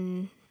ethics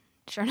and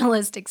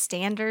journalistic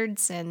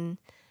standards and,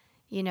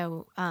 you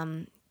know,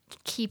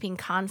 keeping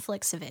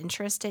conflicts of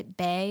interest at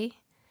bay.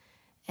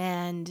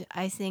 And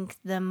I think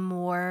the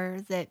more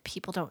that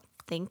people don't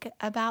think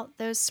about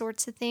those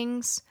sorts of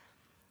things,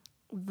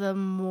 the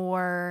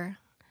more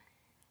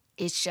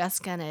it's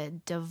just going to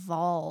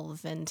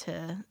devolve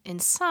into, in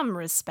some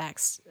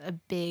respects, a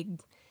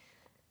big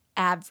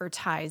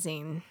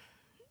advertising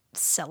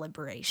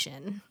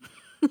celebration.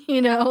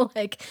 You know,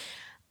 like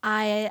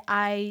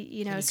I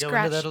you know, Can you scratch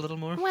go into that a little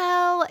more?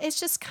 Well, it's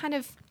just kind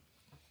of,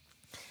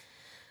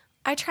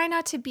 I try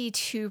not to be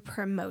too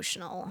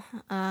promotional.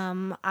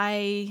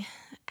 I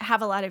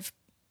have a lot of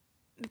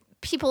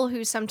people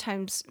who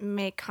sometimes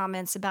make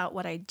comments about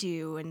what I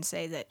do and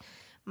say that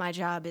my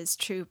job is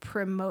to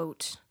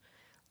promote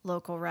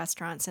local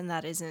restaurants, and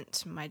that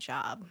isn't my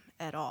job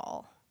at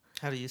all.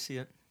 How do you see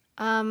it?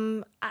 I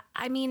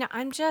mean,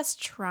 I'm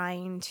just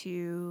trying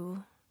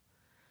to,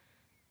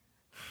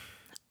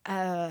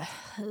 how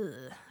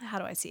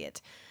do I see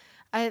it?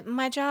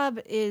 My job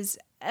is,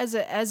 as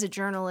a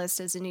journalist,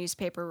 as a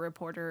newspaper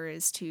reporter,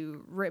 is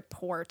to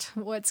report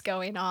what's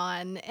going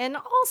on and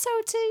also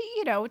to,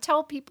 you know,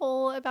 tell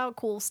people about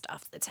cool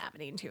stuff that's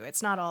happening too.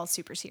 It's not all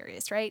super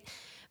serious, right?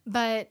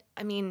 But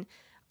I mean,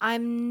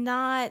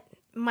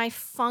 my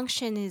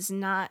function is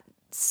not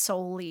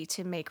solely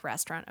to make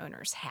restaurant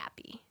owners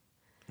happy.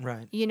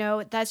 Right. You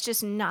know, that's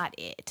just not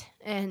it.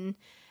 And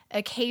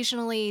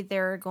occasionally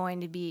there are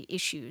going to be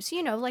issues,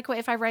 you know, like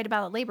if I write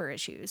about labor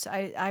issues,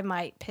 I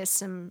might piss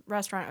some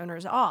restaurant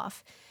owners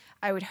off.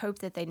 I would hope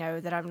that they know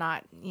that I'm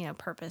not, you know,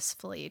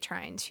 purposefully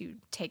trying to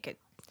take a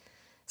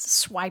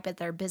swipe at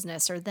their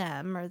business or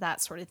them or that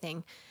sort of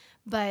thing.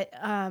 But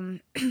in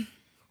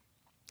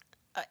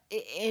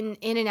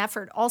an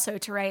effort also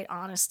to write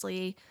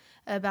honestly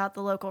about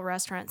the local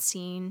restaurant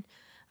scene,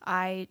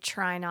 I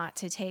try not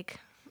to take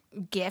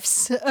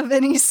gifts of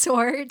any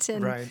sort,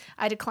 and Right.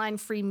 I decline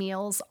free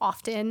meals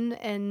often,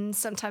 and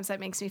sometimes that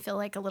makes me feel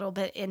like a little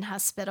bit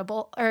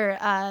inhospitable, or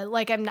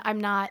like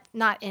I'm not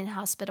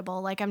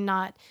inhospitable, like I'm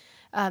not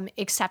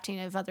accepting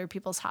of other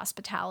people's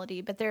hospitality.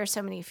 But there are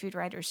so many food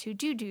writers who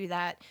do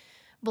that,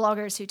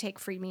 bloggers who take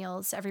free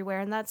meals everywhere,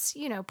 and that's,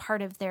 you know,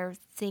 part of their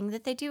thing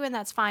that they do, and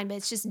that's fine, but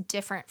it's just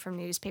different from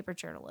newspaper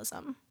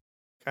journalism.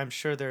 I'm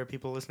sure there are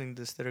people listening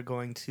to this that are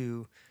going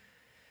to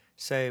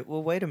say,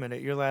 well, wait a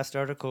minute, your last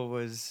article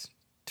was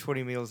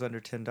 20 meals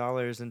under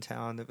 $10 in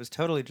town that was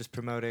totally just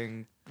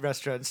promoting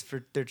restaurants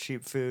for their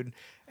cheap food.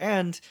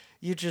 And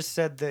you just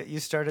said that you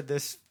started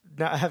this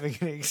not having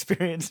any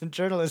experience in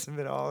journalism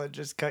at all and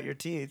just cut your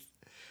teeth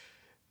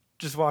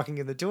just walking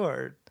in the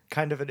door.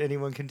 Kind of an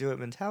anyone can do it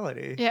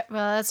mentality. Yeah,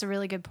 well, that's a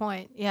really good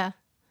point. Yeah.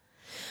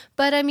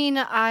 But I mean,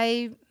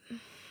 I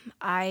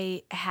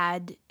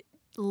had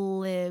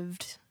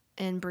lived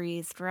and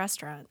breathed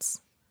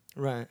restaurants.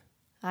 Right.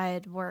 I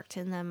had worked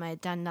in them. I had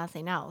done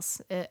nothing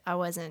else. I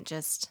wasn't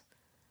just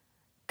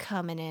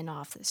coming in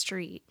off the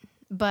street.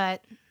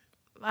 But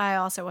I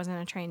also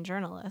wasn't a trained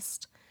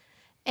journalist.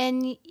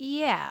 And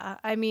yeah,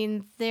 I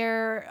mean,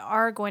 there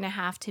are going to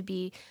have to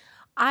be...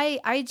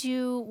 I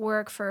do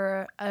work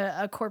for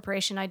a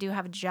corporation. I do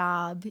have a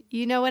job.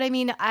 You know what I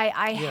mean?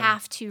 I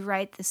have to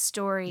write the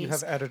stories. You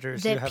have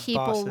editors. That You have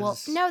people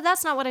bosses. will. No,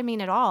 that's not what I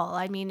mean at all.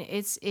 I mean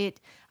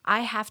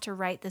I have to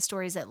write the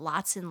stories that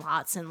lots and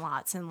lots and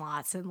lots and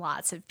lots and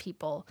lots of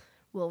people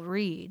will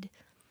read,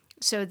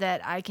 so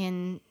that I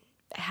can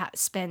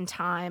spend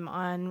time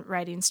on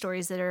writing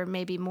stories that are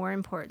maybe more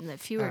important that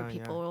fewer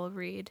people will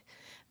read.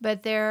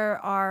 But there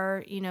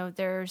are,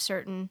 there's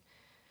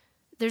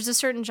a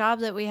certain job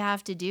that we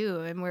have to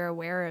do, and we're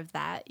aware of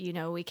that.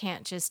 We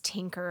can't just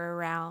tinker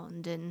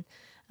around and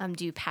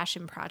do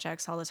passion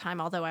projects all the time.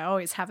 Although I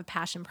always have a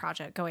passion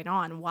project going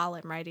on while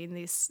I'm writing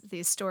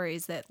these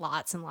stories that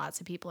lots and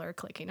lots of people are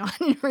clicking on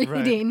and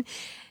reading.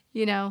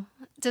 Right.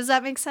 Does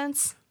that make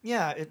sense?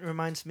 Yeah, it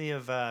reminds me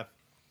of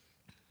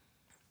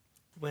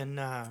when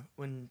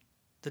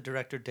the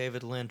director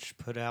David Lynch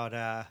put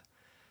out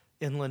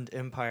Inland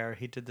Empire.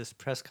 He did this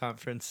press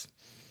conference.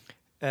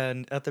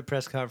 And at the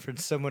press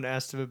conference, someone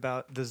asked him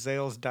about the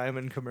Zales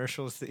Diamond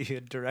commercials that he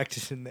had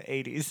directed in the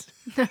 80s.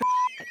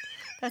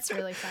 That's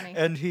really funny.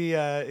 And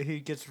he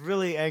gets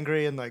really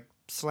angry and like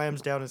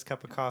slams down his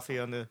cup of coffee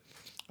on the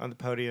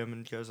podium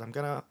and goes,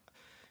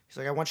 he's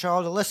like, I want you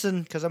all to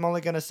listen because I'm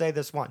only going to say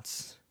this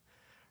once.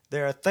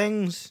 There are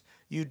things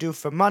you do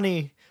for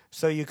money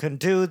so you can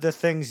do the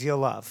things you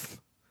love.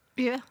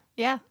 Yeah.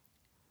 Yeah.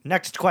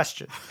 Next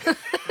question.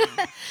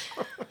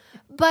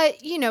 But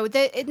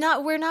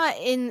we're not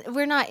in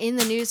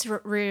the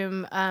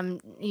newsroom,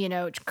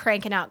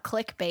 cranking out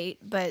clickbait.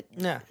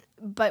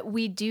 But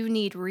we do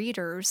need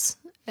readers.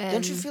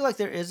 Don't you feel like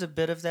there is a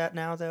bit of that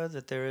now, though?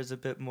 That there is a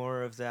bit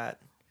more of that.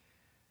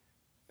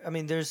 I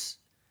mean,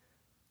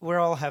 we're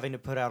all having to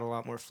put out a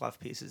lot more fluff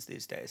pieces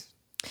these days.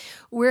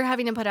 We're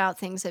having to put out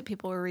things that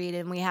people will read,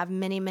 and we have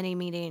many, many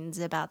meetings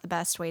about the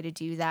best way to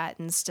do that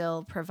and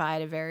still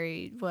provide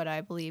what I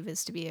believe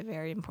is to be a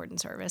very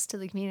important service to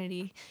the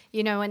community.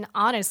 And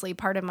honestly,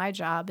 part of my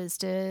job is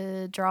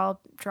to draw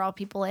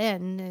people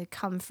in to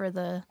come for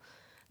the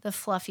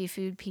fluffy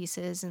food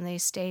pieces, and they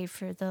stay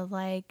for the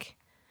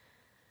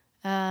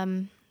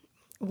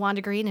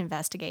Wanda Green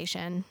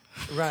investigation.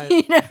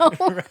 Right.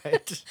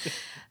 Right.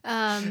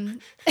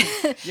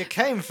 You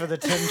came for the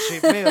 10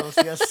 cheap meals.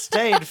 You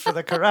stayed for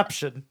the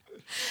corruption.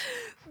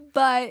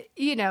 But,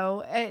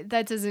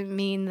 that doesn't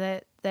mean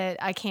that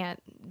I can't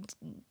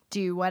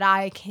do what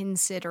I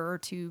consider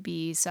to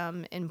be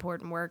some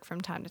important work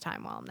from time to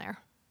time while I'm there.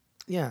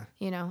 Yeah.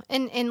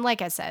 And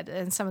like I said,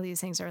 and some of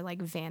these things are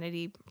like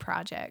vanity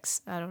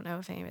projects. I don't know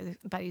if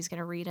anybody's going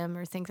to read them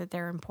or think that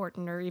they're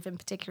important or even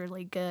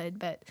particularly good,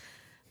 but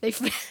they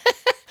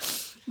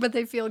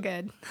feel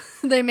good.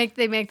 They make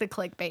the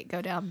clickbait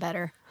go down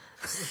better.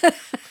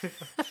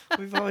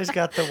 We've always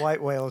got the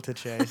white whale to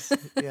chase.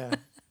 Yeah.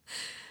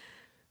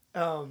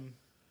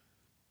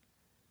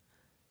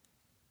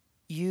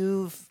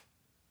 You've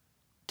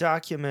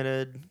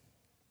documented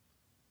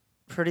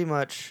pretty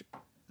much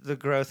the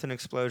growth and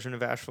explosion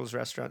of Asheville's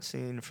restaurant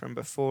scene from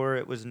before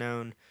it was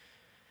known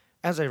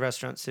as a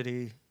restaurant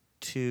city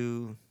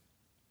to,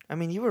 I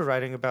mean, you were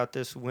writing about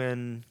this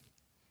when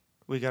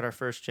we got our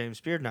first James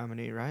Beard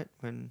nominee, right?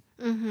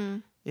 Mm-hmm.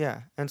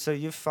 Yeah. And so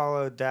you've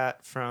followed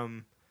that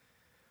from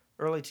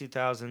early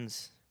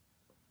 2000s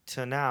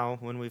to now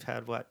when we've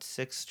had,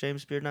 6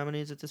 James Beard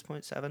nominees at this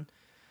point? 7?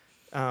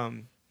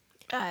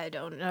 I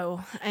don't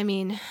know. I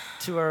mean,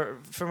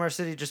 from our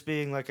city just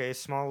being like a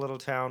small little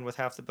town with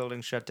half the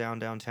buildings shut down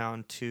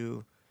downtown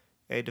to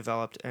a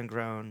developed and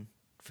grown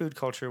food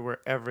culture where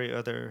every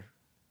other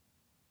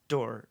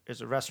door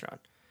is a restaurant.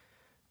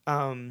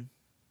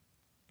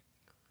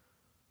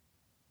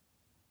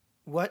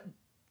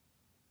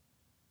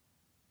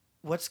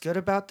 What's good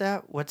about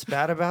that? What's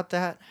bad about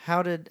that?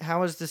 How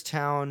is this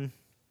town?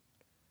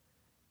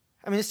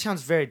 I mean, this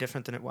town's very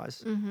different than it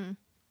was. Mm-hmm.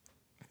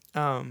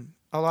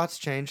 A lot's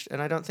changed,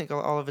 and I don't think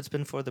all of it's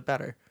been for the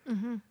better.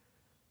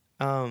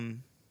 Mm-hmm.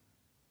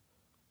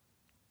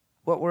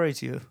 What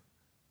worries you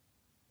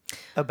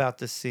about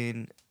this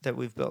scene that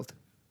we've built?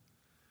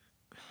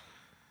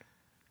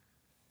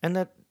 And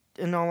that,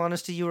 in all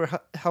honesty, you were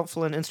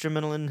helpful and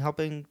instrumental in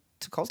helping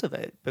to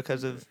cultivate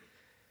because of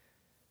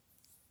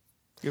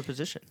your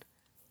position.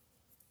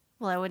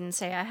 Well, I wouldn't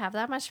say I have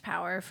that much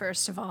power,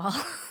 first of all.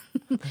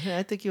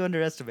 I think you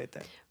underestimate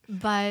that.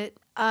 But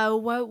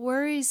what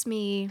worries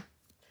me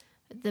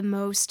the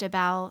most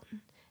about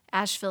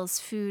Asheville's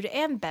food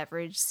and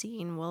beverage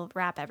scene, we'll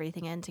wrap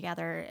everything in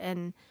together,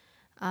 and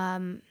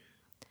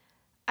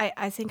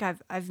I think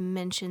I've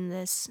mentioned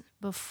this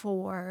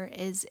before,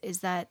 is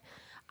that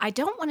I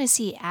don't want to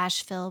see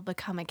Asheville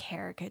become a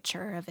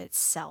caricature of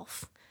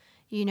itself.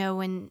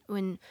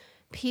 When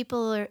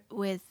people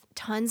with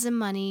tons of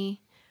money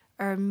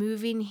are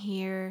moving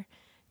here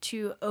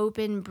to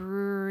open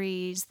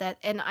breweries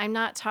and I'm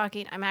not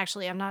talking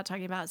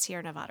about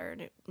Sierra Nevada or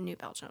New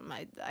Belgium.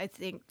 I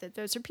think that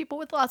those are people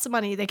with lots of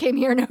money that came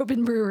here and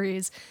opened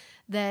breweries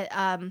that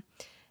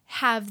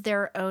have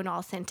their own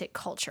authentic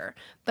culture.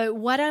 But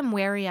what I'm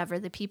wary of are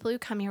the people who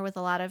come here with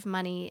a lot of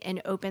money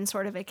and open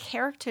sort of a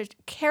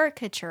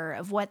caricature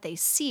of what they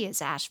see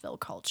as Asheville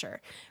culture,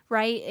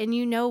 right? And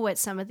you know what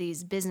some of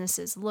these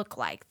businesses look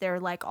like. They're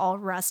like all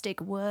rustic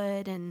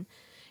wood and,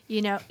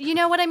 you know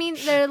what I mean?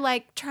 They're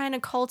like trying to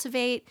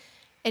cultivate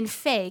and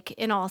fake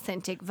an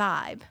authentic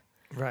vibe.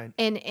 Right.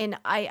 And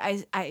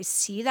I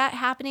see that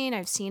happening.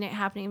 I've seen it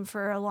happening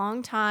for a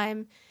long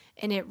time,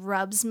 and it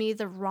rubs me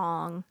the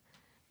wrong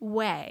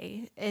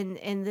way.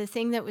 And the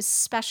thing that was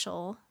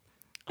special,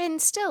 and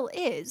still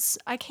is,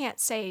 I can't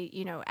say,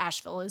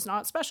 Asheville is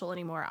not special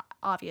anymore,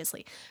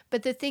 obviously.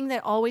 But the thing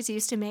that always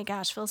used to make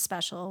Asheville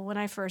special when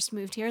I first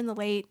moved here in the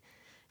late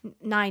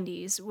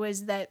 90s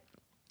was that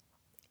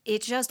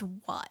it just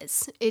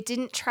was. It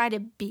didn't try to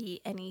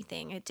be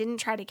anything. It didn't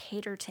try to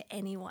cater to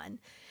anyone.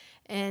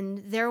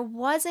 And there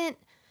wasn't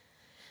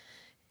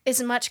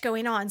as much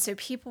going on. So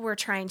people were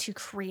trying to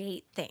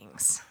create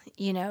things,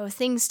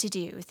 things to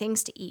do,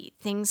 things to eat,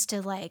 things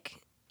to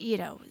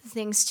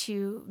things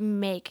to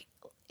make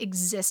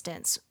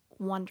existence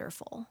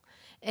wonderful.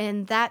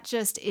 And that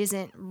just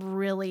isn't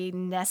really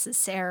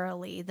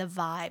necessarily the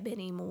vibe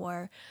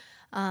anymore.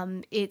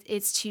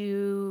 It's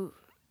to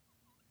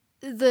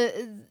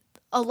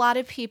a lot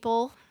of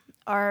people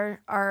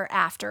are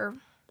after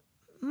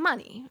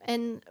money,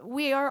 and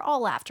we are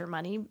all after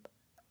money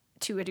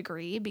to a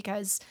degree,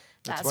 because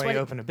that's why you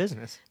open a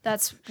business.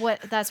 That's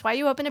why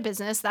you open a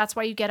business. That's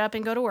why you get up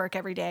and go to work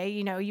every day.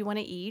 You want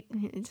to eat.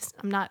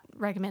 I'm not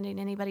recommending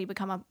anybody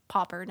become a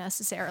pauper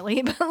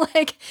necessarily, but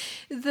like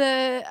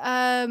the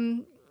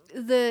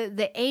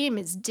aim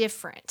is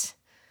different.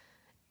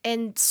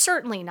 And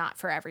certainly not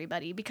for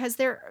everybody, because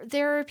there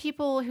are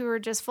people who are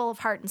just full of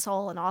heart and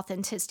soul and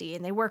authenticity,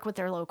 and they work with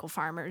their local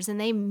farmers,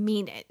 and they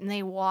mean it, and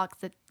they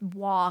walk the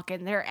walk,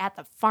 and they're at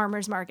the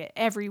farmers market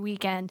every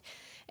weekend,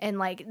 and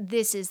like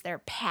this is their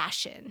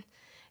passion.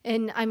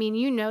 And I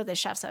mean, the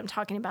chefs I'm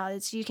talking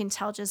about, you can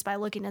tell just by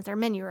looking at their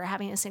menu or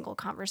having a single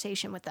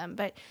conversation with them.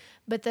 But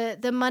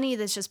the money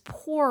that's just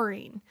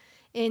pouring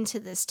into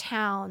this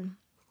town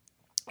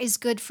is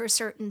good for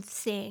certain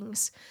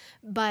things,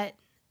 but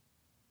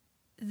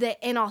the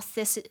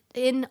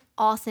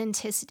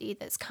inauthenticity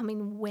that's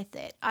coming with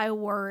it, I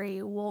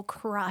worry, will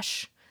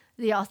crush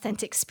the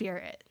authentic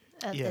spirit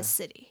of this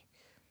city.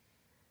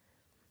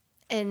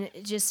 And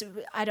just,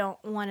 I don't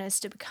want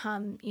us to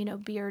become,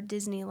 beer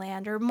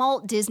Disneyland, or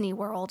Malt Disney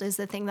World is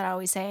the thing that I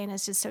always say, and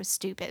it's just so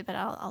stupid, but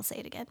I'll say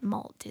it again,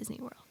 Malt Disney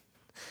World.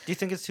 Do you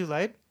think it's too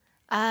late?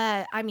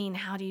 I mean,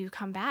 how do you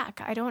come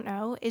back? I don't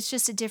know. It's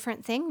just a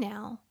different thing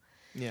now.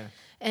 Yeah.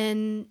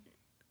 And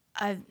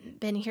I've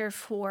been here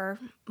for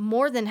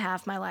more than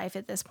half my life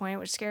at this point,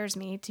 which scares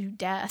me to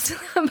death.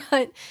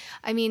 But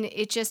I mean,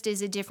 it just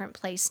is a different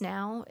place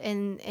now.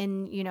 And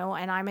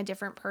I'm a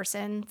different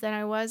person than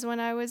I was when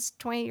I was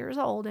 20 years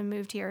old and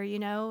moved here.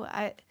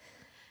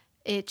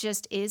 It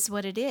just is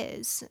what it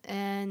is.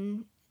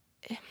 And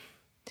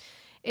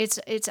it's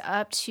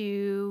up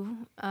to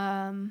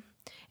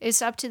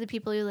the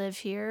people who live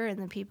here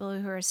and the people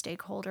who are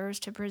stakeholders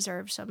to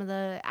preserve some of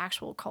the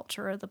actual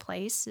culture of the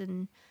place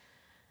and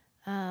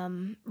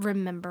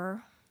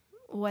remember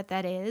what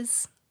that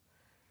is.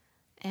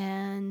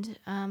 And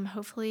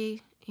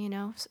hopefully,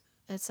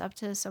 it's up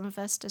to some of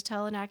us to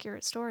tell an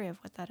accurate story of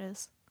what that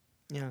is.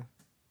 Yeah.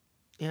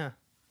 Yeah.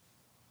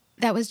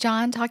 That was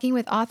John talking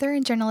with author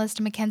and journalist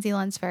Mackenzie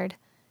Lunsford.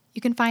 You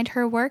can find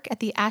her work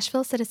at the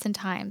Asheville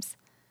Citizen-Times.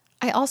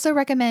 I also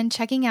recommend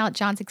checking out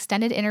John's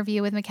extended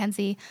interview with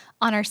Mackenzie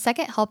on our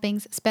Second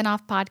Helpings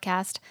spinoff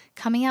podcast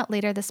coming out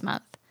later this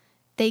month.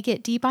 They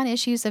get deep on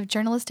issues of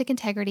journalistic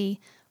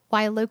integrity,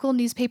 why local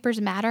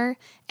newspapers matter,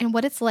 and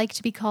what it's like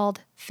to be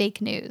called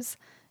fake news.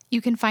 You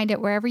can find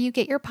it wherever you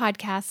get your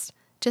podcasts.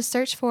 Just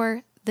search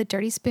for The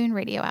Dirty Spoon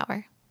Radio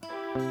Hour.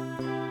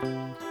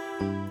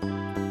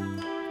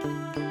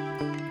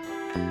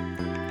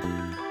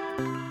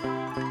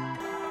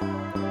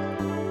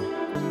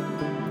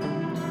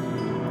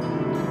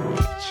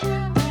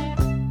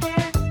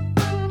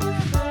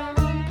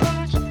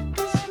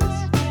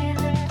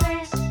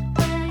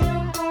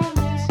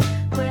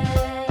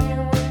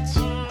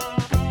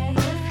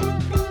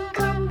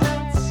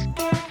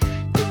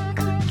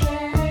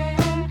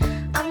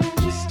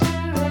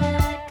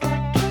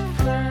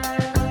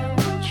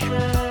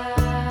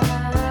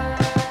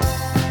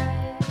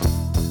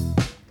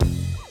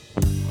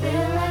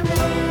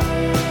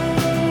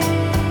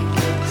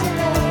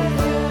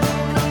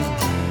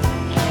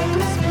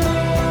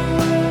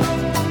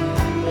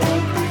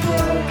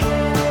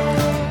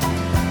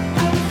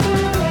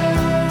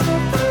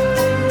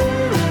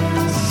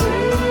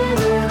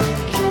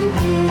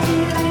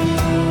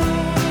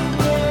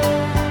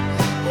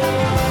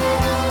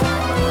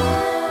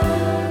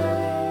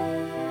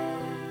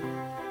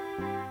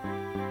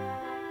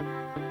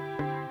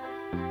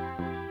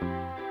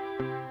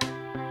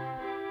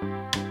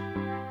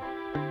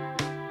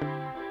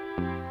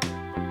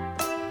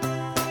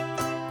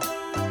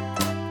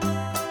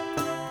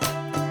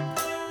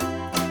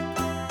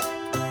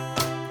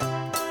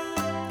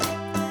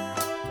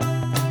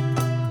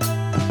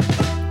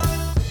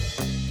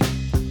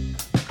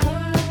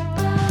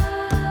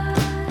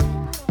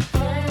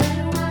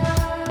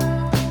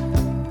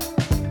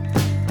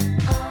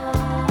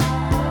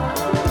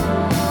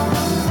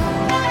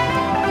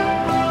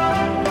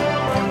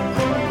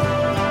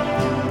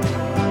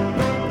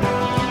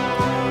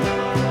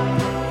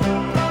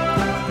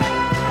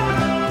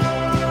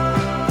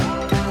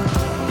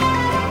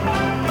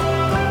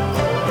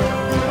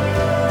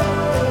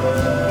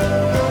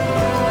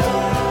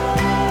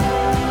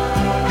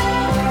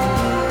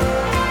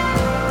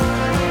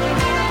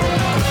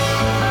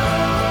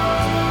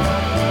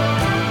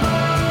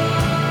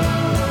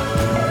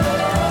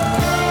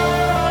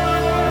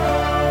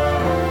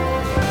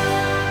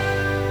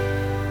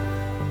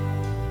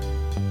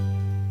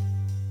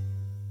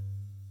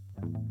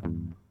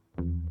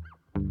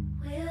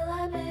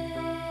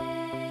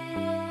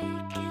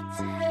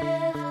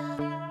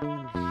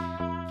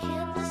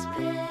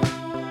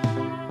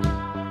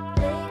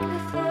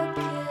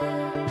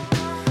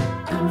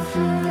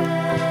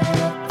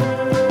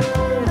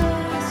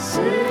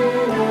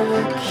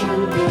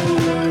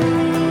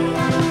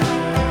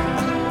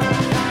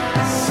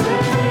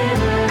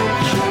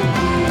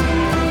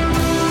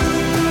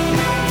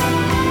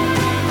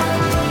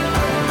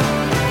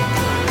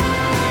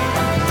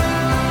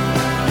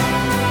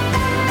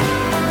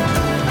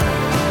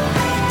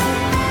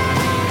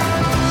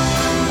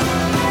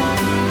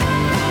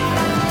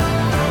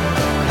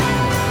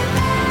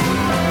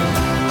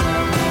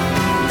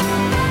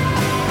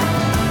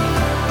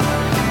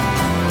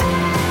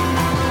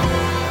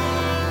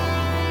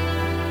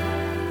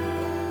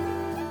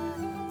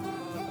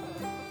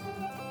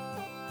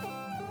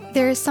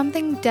 There is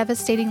something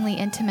devastatingly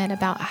intimate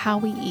about how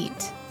we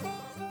eat.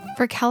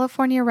 For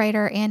California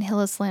writer Anne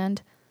Hillisland,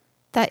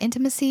 that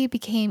intimacy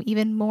became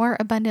even more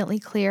abundantly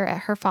clear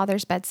at her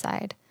father's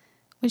bedside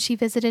when she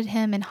visited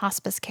him in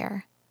hospice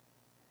care.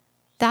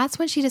 That's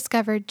when she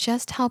discovered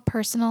just how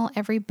personal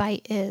every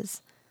bite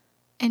is,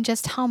 and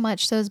just how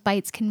much those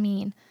bites can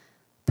mean,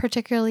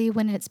 particularly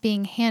when it's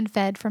being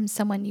hand-fed from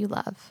someone you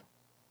love.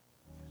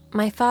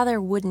 My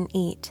father wouldn't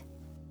eat.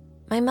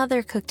 My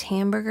mother cooked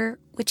hamburger,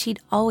 which he'd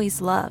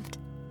always loved.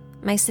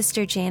 My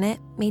sister Janet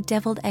made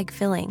deviled egg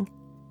filling.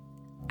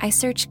 I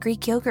searched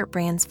Greek yogurt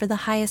brands for the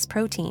highest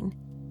protein.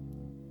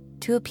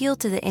 To appeal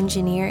to the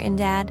engineer in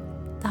Dad,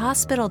 the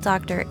hospital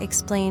doctor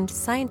explained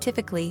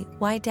scientifically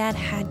why Dad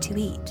had to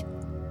eat.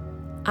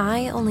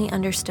 I only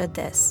understood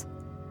this.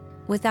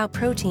 Without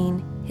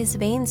protein, his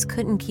veins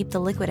couldn't keep the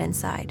liquid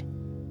inside.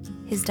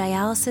 His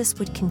dialysis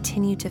would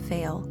continue to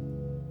fail.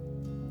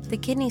 The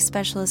kidney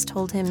specialist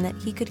told him that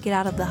he could get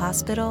out of the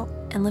hospital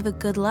and live a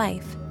good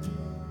life,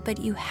 but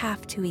you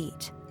have to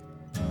eat.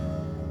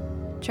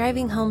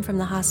 Driving home from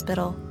the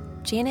hospital,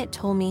 Janet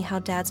told me how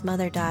Dad's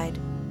mother died.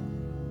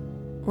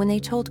 When they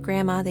told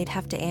Grandma they'd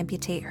have to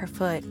amputate her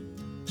foot,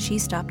 she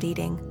stopped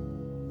eating.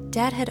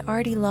 Dad had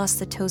already lost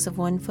the toes of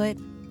one foot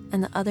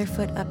and the other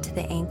foot up to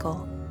the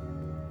ankle.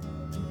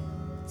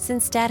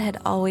 Since Dad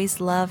had always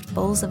loved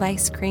bowls of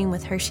ice cream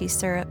with Hershey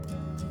syrup,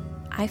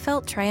 I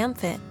felt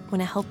triumphant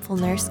when a helpful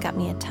nurse got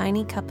me a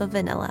tiny cup of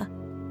vanilla.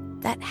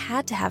 That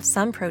had to have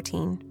some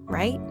protein,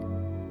 right?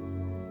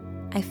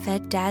 I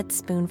fed Dad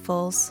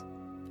spoonfuls.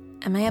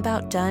 "Am I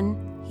about done?"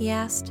 he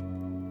asked,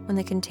 when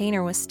the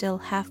container was still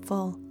half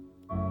full.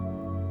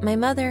 My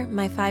mother,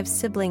 my 5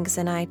 siblings,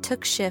 and I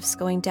took shifts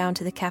going down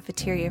to the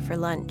cafeteria for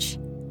lunch.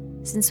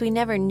 Since we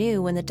never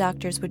knew when the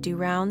doctors would do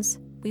rounds,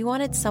 we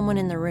wanted someone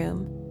in the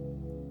room.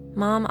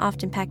 Mom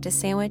often packed a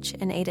sandwich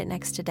and ate it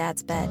next to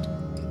Dad's bed.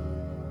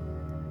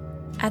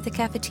 At the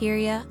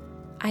cafeteria,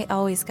 I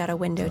always got a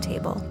window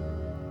table,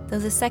 though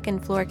the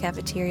second-floor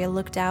cafeteria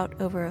looked out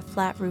over a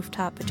flat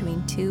rooftop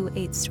between 2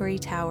 8-story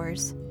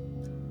towers.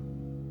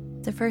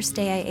 The first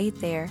day I ate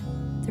there,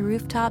 the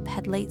rooftop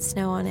had late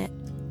snow on it.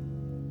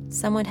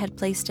 Someone had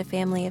placed a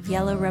family of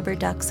yellow rubber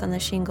ducks on the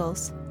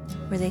shingles,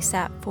 where they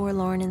sat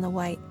forlorn in the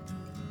white.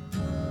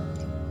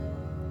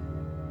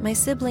 My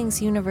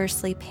siblings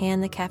universally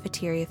panned the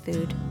cafeteria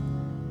food.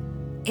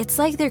 "It's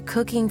like they're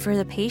cooking for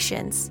the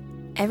patients.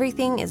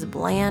 Everything is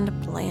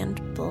bland, bland,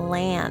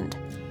 bland,"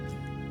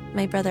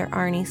 my brother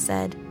Arnie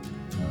said.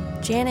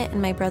 Janet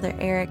and my brother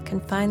Eric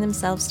confined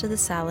themselves to the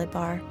salad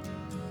bar.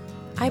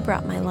 I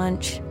brought my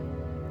lunch.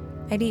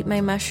 I'd eat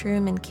my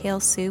mushroom and kale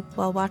soup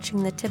while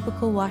watching the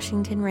typical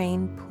Washington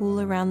rain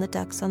pool around the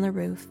ducks on the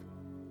roof.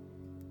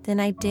 Then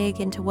I'd dig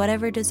into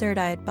whatever dessert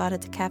I had bought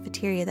at the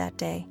cafeteria that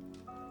day.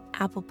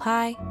 Apple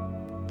pie,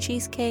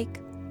 cheesecake,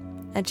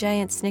 a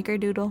giant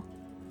snickerdoodle.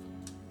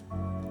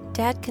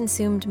 Dad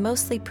consumed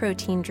mostly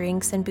protein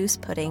drinks and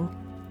Boost pudding.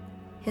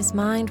 His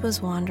mind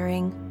was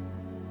wandering.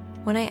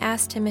 When I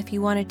asked him if he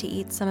wanted to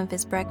eat some of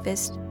his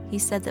breakfast, he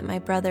said that my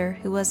brother,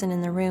 who wasn't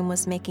in the room,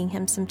 was making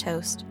him some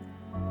toast.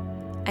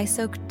 I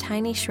soaked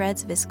tiny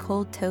shreds of his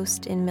cold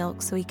toast in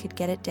milk so he could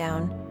get it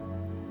down.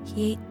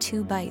 He ate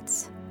 2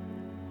 bites.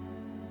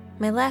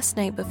 My last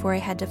night before I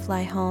had to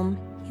fly home,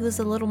 he was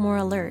a little more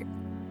alert.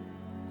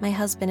 My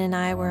husband and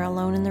I were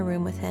alone in the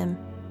room with him.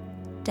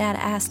 Dad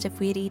asked if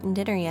we had eaten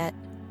dinner yet.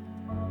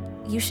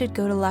 "You should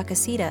go to La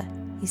Casita,"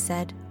 he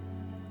said,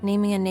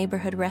 naming a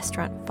neighborhood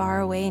restaurant far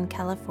away in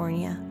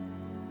California.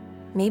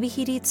 "Maybe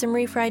he'd eat some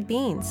refried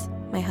beans,"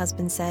 my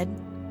husband said.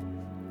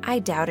 I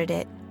doubted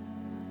it.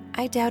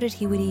 I doubted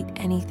he would eat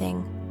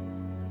anything.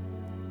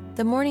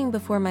 The morning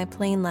before my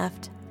plane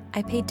left,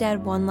 I paid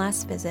Dad one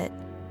last visit.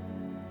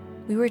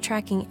 We were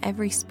tracking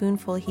every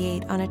spoonful he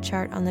ate on a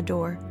chart on the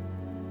door.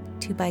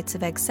 2 bites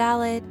of egg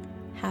salad,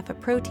 half a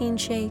protein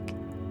shake,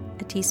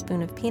 a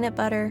teaspoon of peanut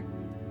butter.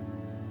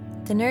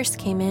 The nurse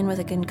came in with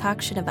a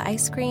concoction of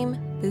ice cream,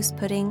 Boost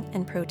pudding,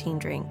 and protein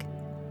drink.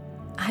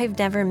 "I've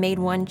never made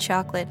one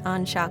chocolate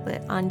on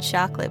chocolate on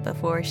chocolate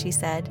before," she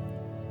said.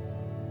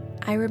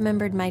 I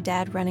remembered my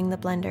dad running the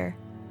blender,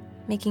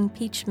 making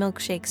peach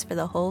milkshakes for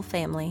the whole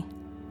family.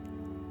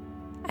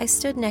 I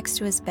stood next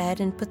to his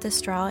bed and put the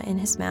straw in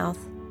his mouth.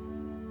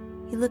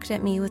 He looked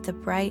at me with the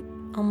bright,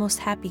 almost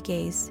happy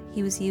gaze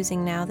he was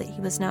using now that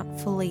he was not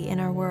fully in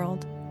our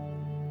world.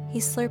 He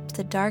slurped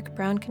the dark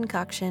brown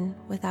concoction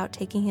without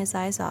taking his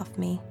eyes off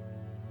me.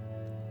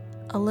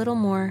 "A little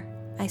more,"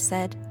 I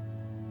said.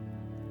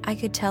 I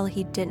could tell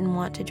he didn't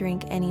want to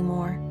drink any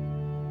more,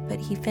 but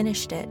he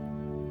finished it,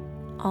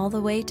 all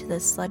the way to the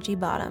sludgy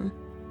bottom.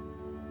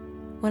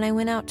 When I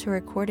went out to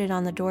record it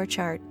on the door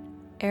chart,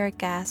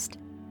 Eric asked,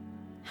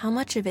 "How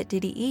much of it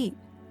did he eat?"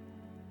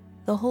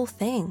 "The whole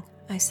thing,"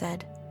 I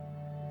said.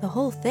 "The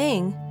whole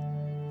thing?"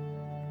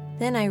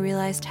 Then I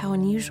realized how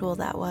unusual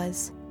that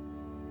was.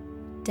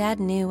 Dad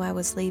knew I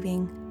was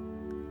leaving.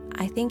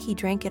 I think he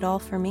drank it all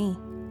for me.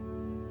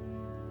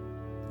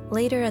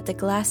 Later at the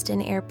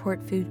Glasston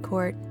Airport food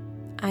court,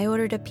 I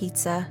ordered a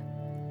pizza,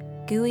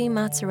 gooey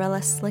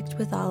mozzarella slicked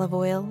with olive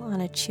oil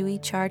on a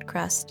chewy charred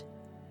crust.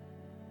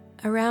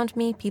 Around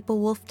me, people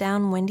wolfed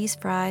down Wendy's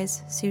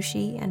fries,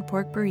 sushi, and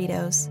pork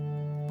burritos,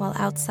 while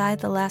outside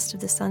the last of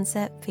the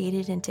sunset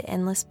faded into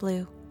endless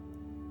blue.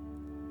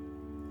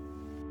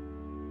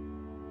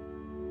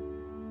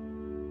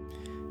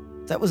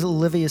 That was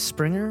Olivia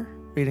Springer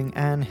reading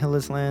Anne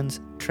Hillesland's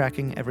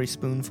Tracking Every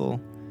Spoonful.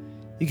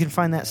 You can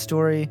find that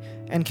story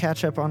and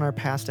catch up on our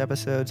past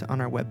episodes on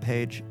our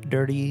webpage,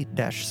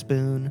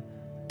 dirty-spoon.com.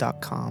 It's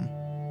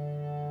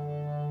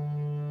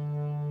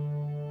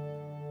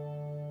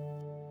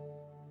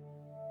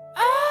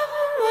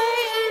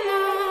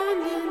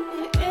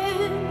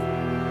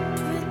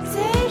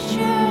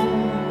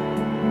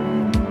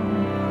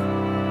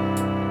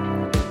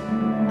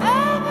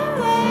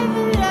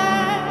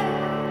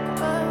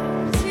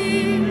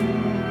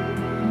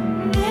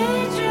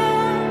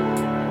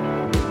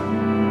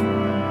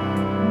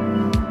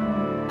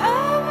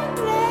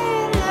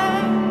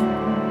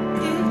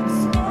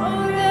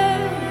already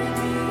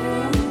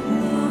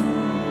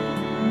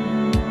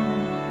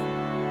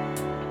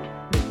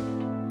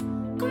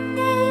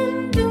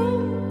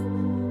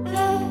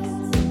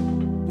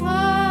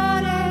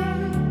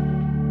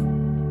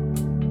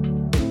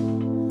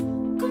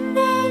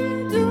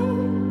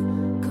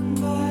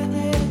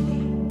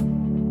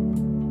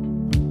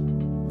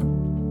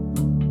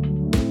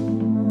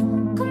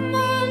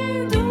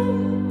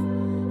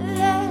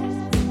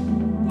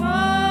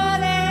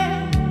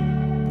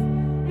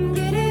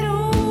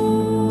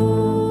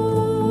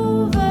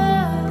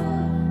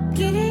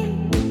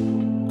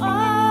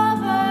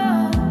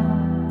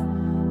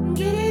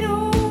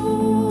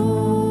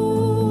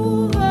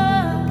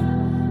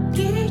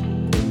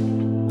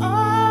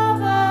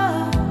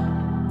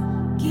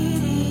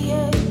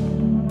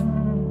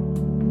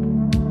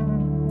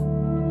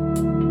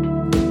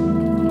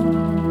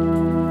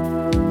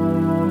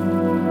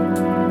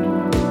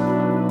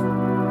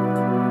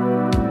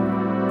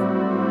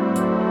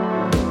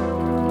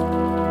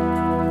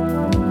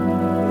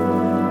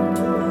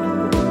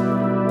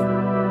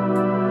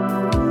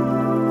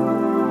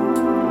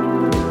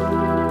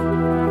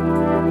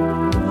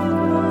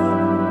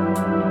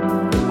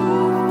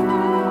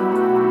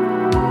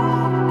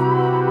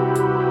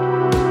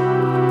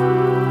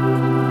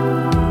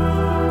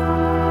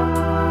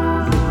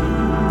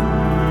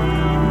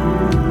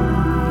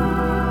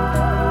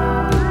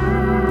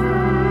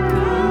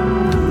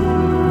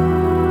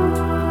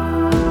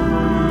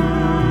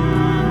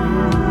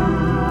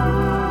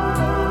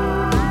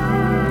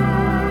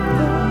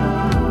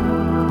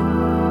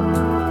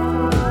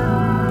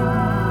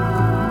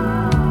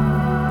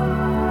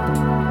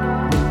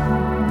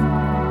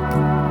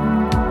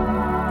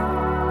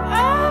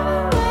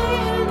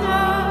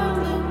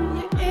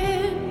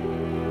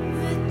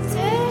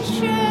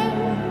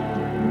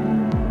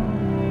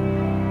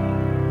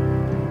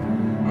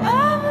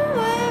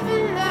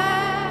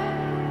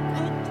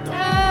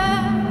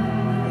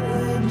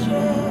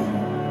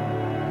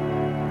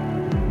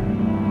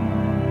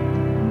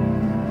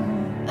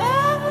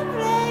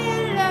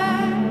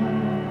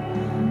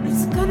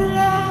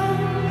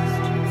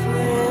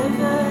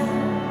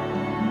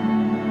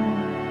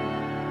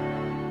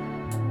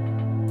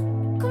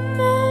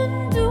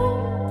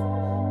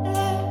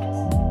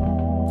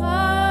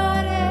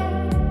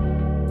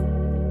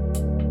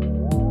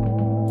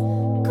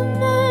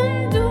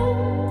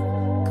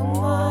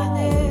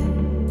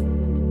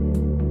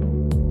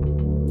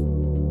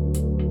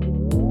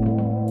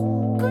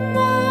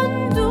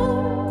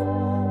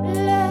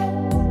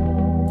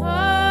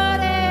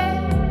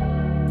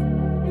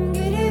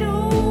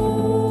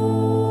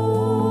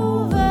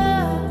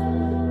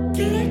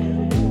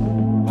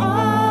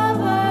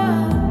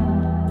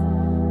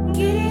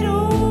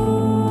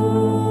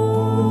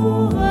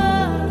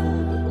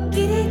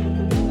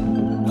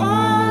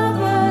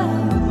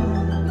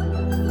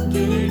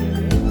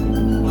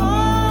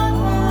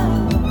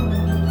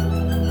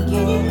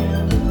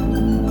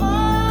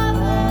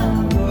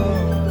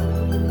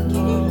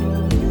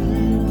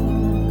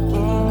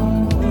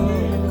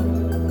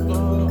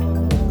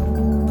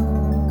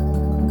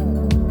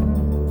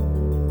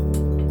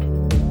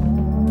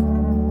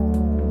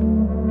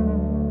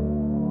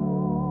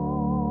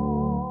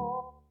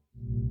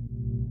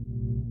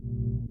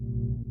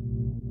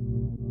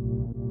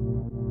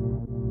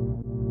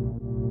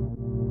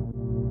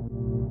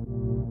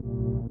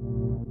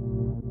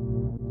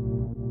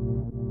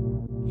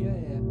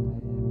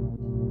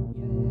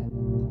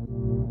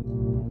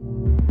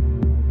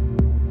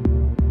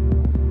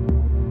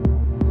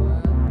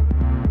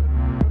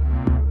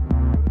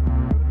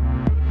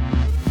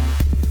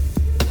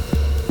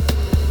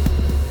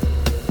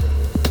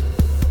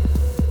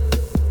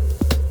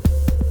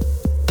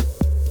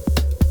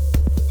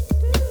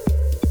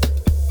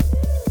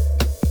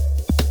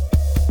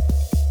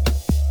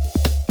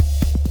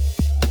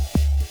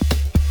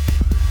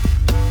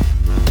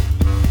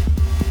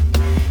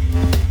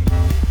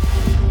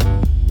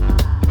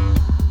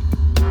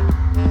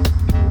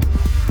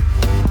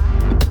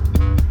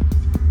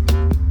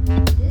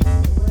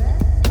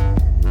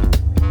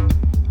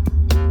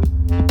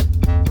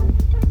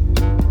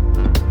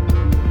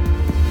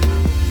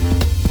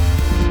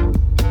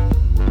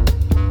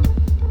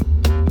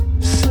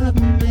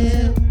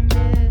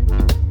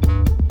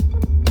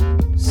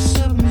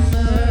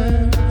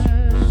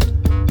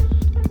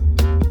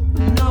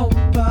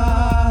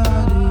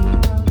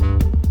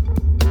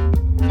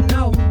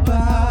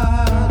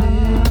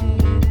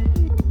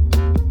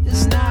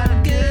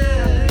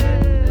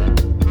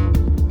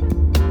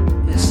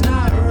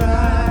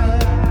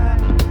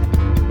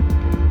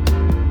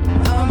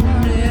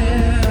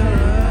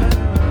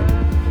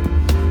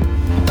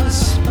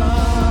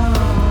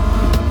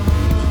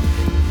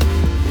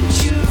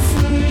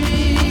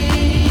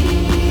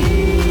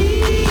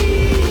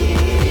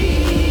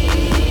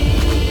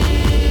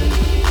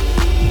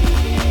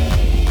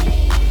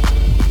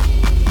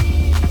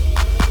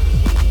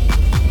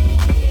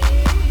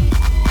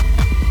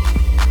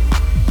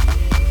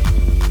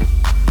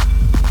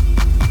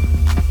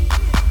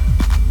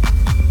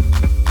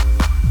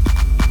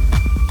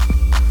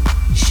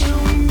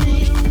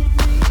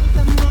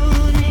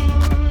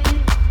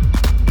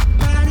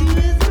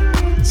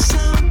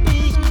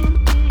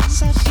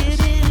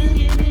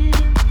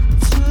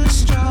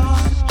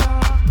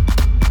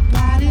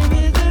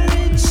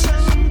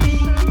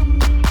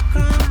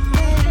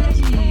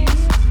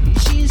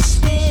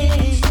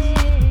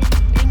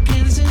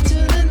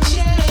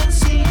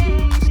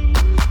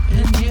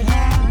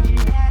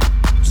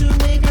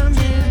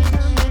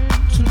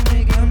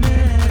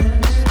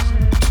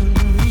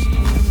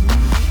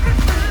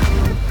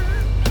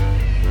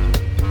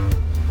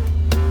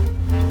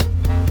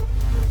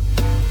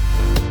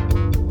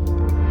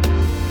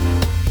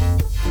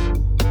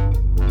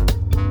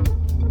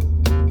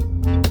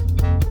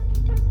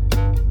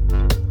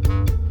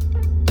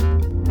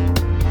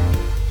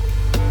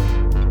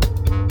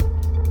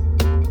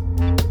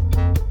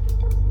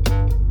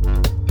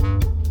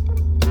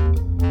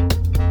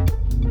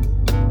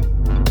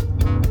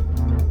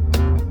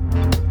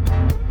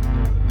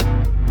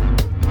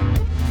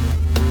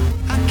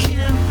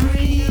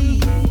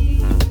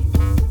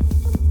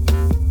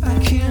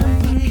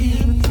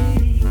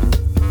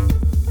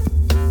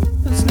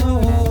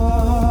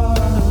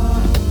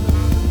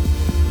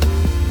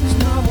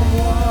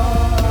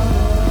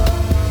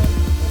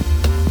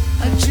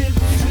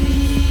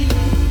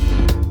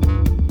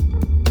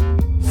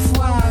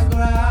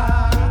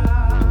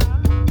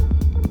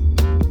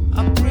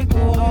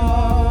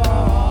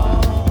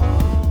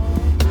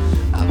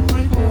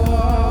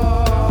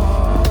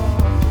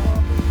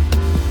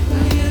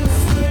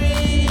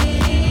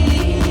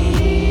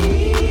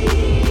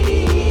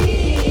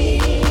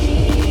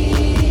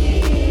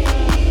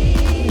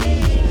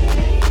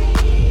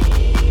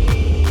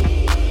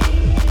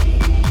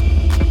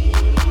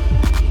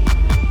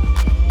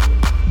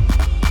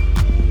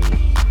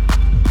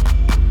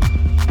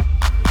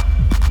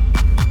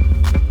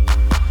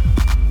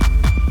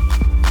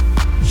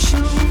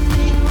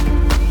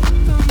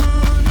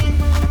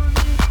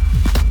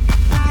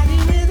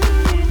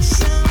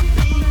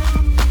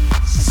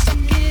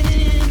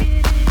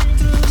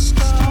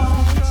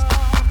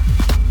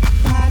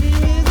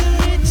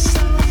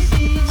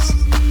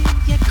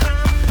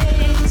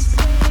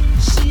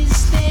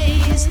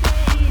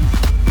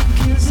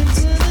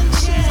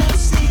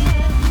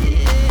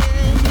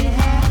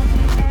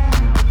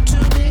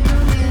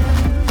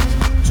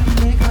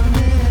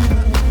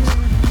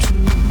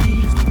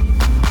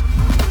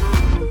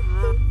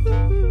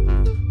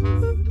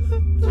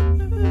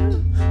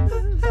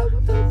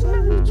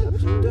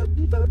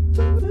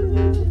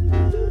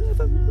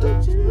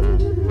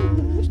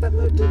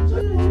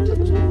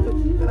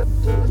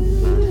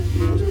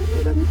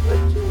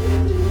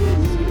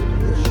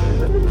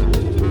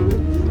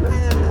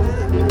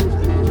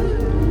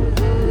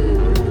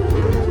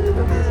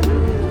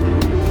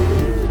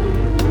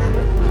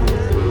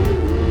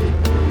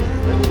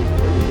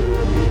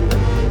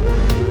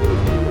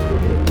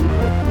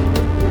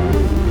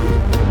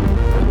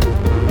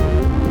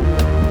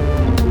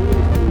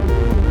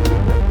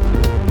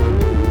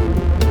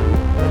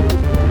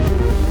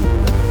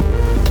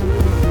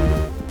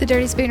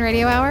Dirty Spoon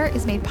Radio Hour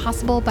is made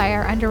possible by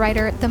our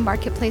underwriter, The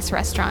Marketplace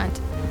Restaurant.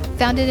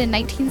 Founded in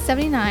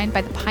 1979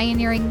 by the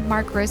pioneering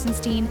Mark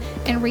Rosenstein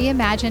and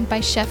reimagined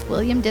by Chef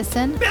William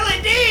Disson, Billy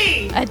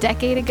D! A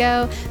decade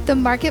ago, the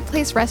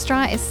Marketplace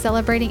Restaurant is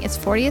celebrating its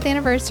 40th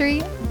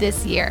anniversary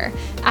this year.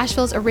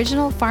 Asheville's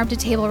original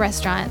farm-to-table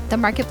restaurant, the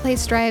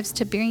Marketplace strives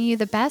to bring you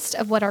the best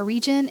of what our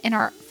region and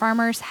our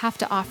farmers have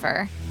to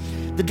offer.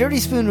 The Dirty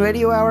Spoon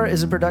Radio Hour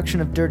is a production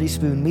of Dirty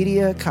Spoon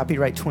Media,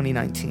 copyright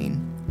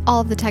 2019. All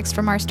of the text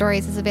from our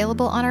stories is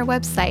available on our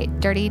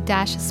website,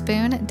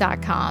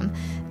 dirty-spoon.com.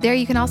 There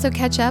you can also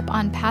catch up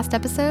on past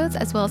episodes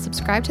as well as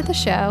subscribe to the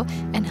show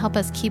and help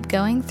us keep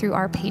going through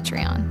our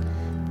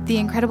Patreon. The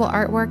incredible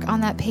artwork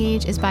on that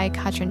page is by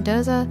Katrin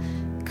Doza,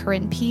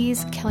 Corinne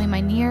Pease, Kelly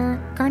Minear,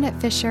 Garnet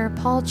Fisher,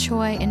 Paul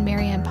Choi, and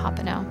Marianne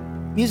Papineau.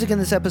 Music in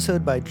this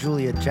episode by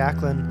Julia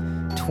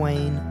Jacklin,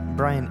 Twain,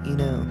 Brian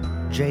Eno,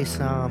 Jay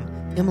Sam,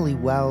 Emily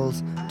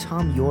Wells,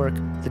 Tom York,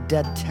 The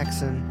Dead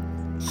Texan,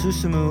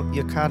 Susumu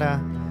Yakata,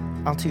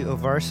 Alti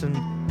Ovarson,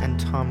 and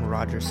Tom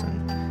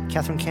Rogerson.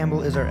 Catherine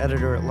Campbell is our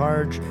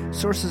editor-at-large,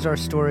 sources our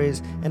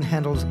stories, and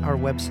handles our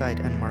website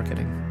and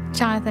marketing.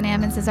 Jonathan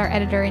Ammons is our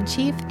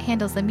editor-in-chief,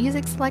 handles the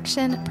music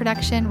selection,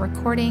 production,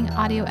 recording,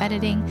 audio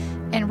editing,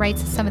 and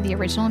writes some of the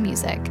original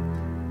music.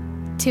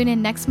 Tune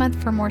in next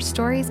month for more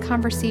stories,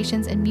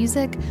 conversations, and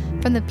music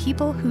from the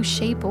people who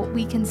shape what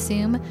we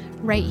consume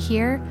right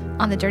here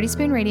on the Dirty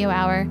Spoon Radio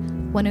Hour,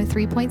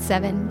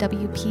 103.7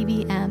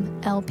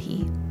 WPVM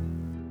LP.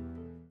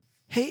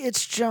 Hey,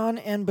 it's John,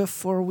 and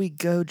before we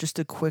go, just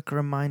a quick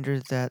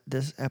reminder that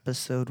this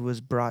episode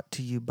was brought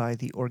to you by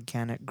the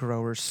Organic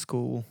Growers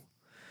School.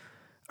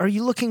 Are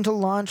you looking to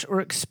launch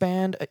or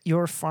expand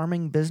your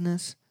farming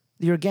business?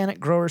 The Organic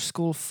Growers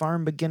School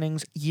Farm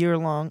Beginnings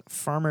year-long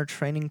farmer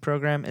training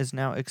program is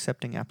now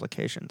accepting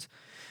applications.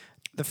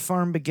 The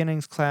Farm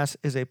Beginnings class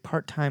is a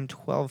part-time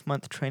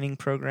 12-month training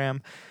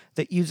program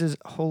that uses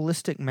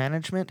holistic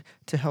management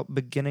to help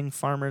beginning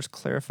farmers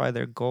clarify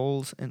their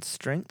goals and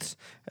strengths,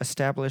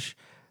 establish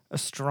a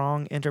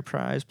strong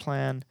enterprise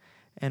plan,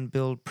 and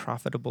build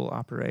profitable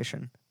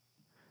operation.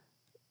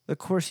 The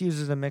course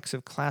uses a mix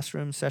of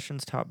classroom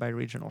sessions taught by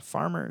regional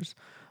farmers,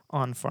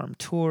 on-farm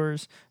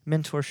tours,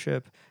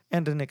 mentorship,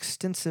 and an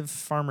extensive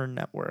farmer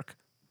network.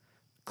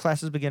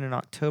 Classes begin in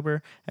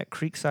October at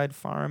Creekside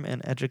Farm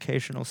and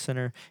Educational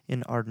Center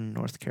in Arden,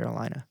 North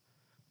Carolina.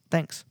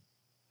 Thanks.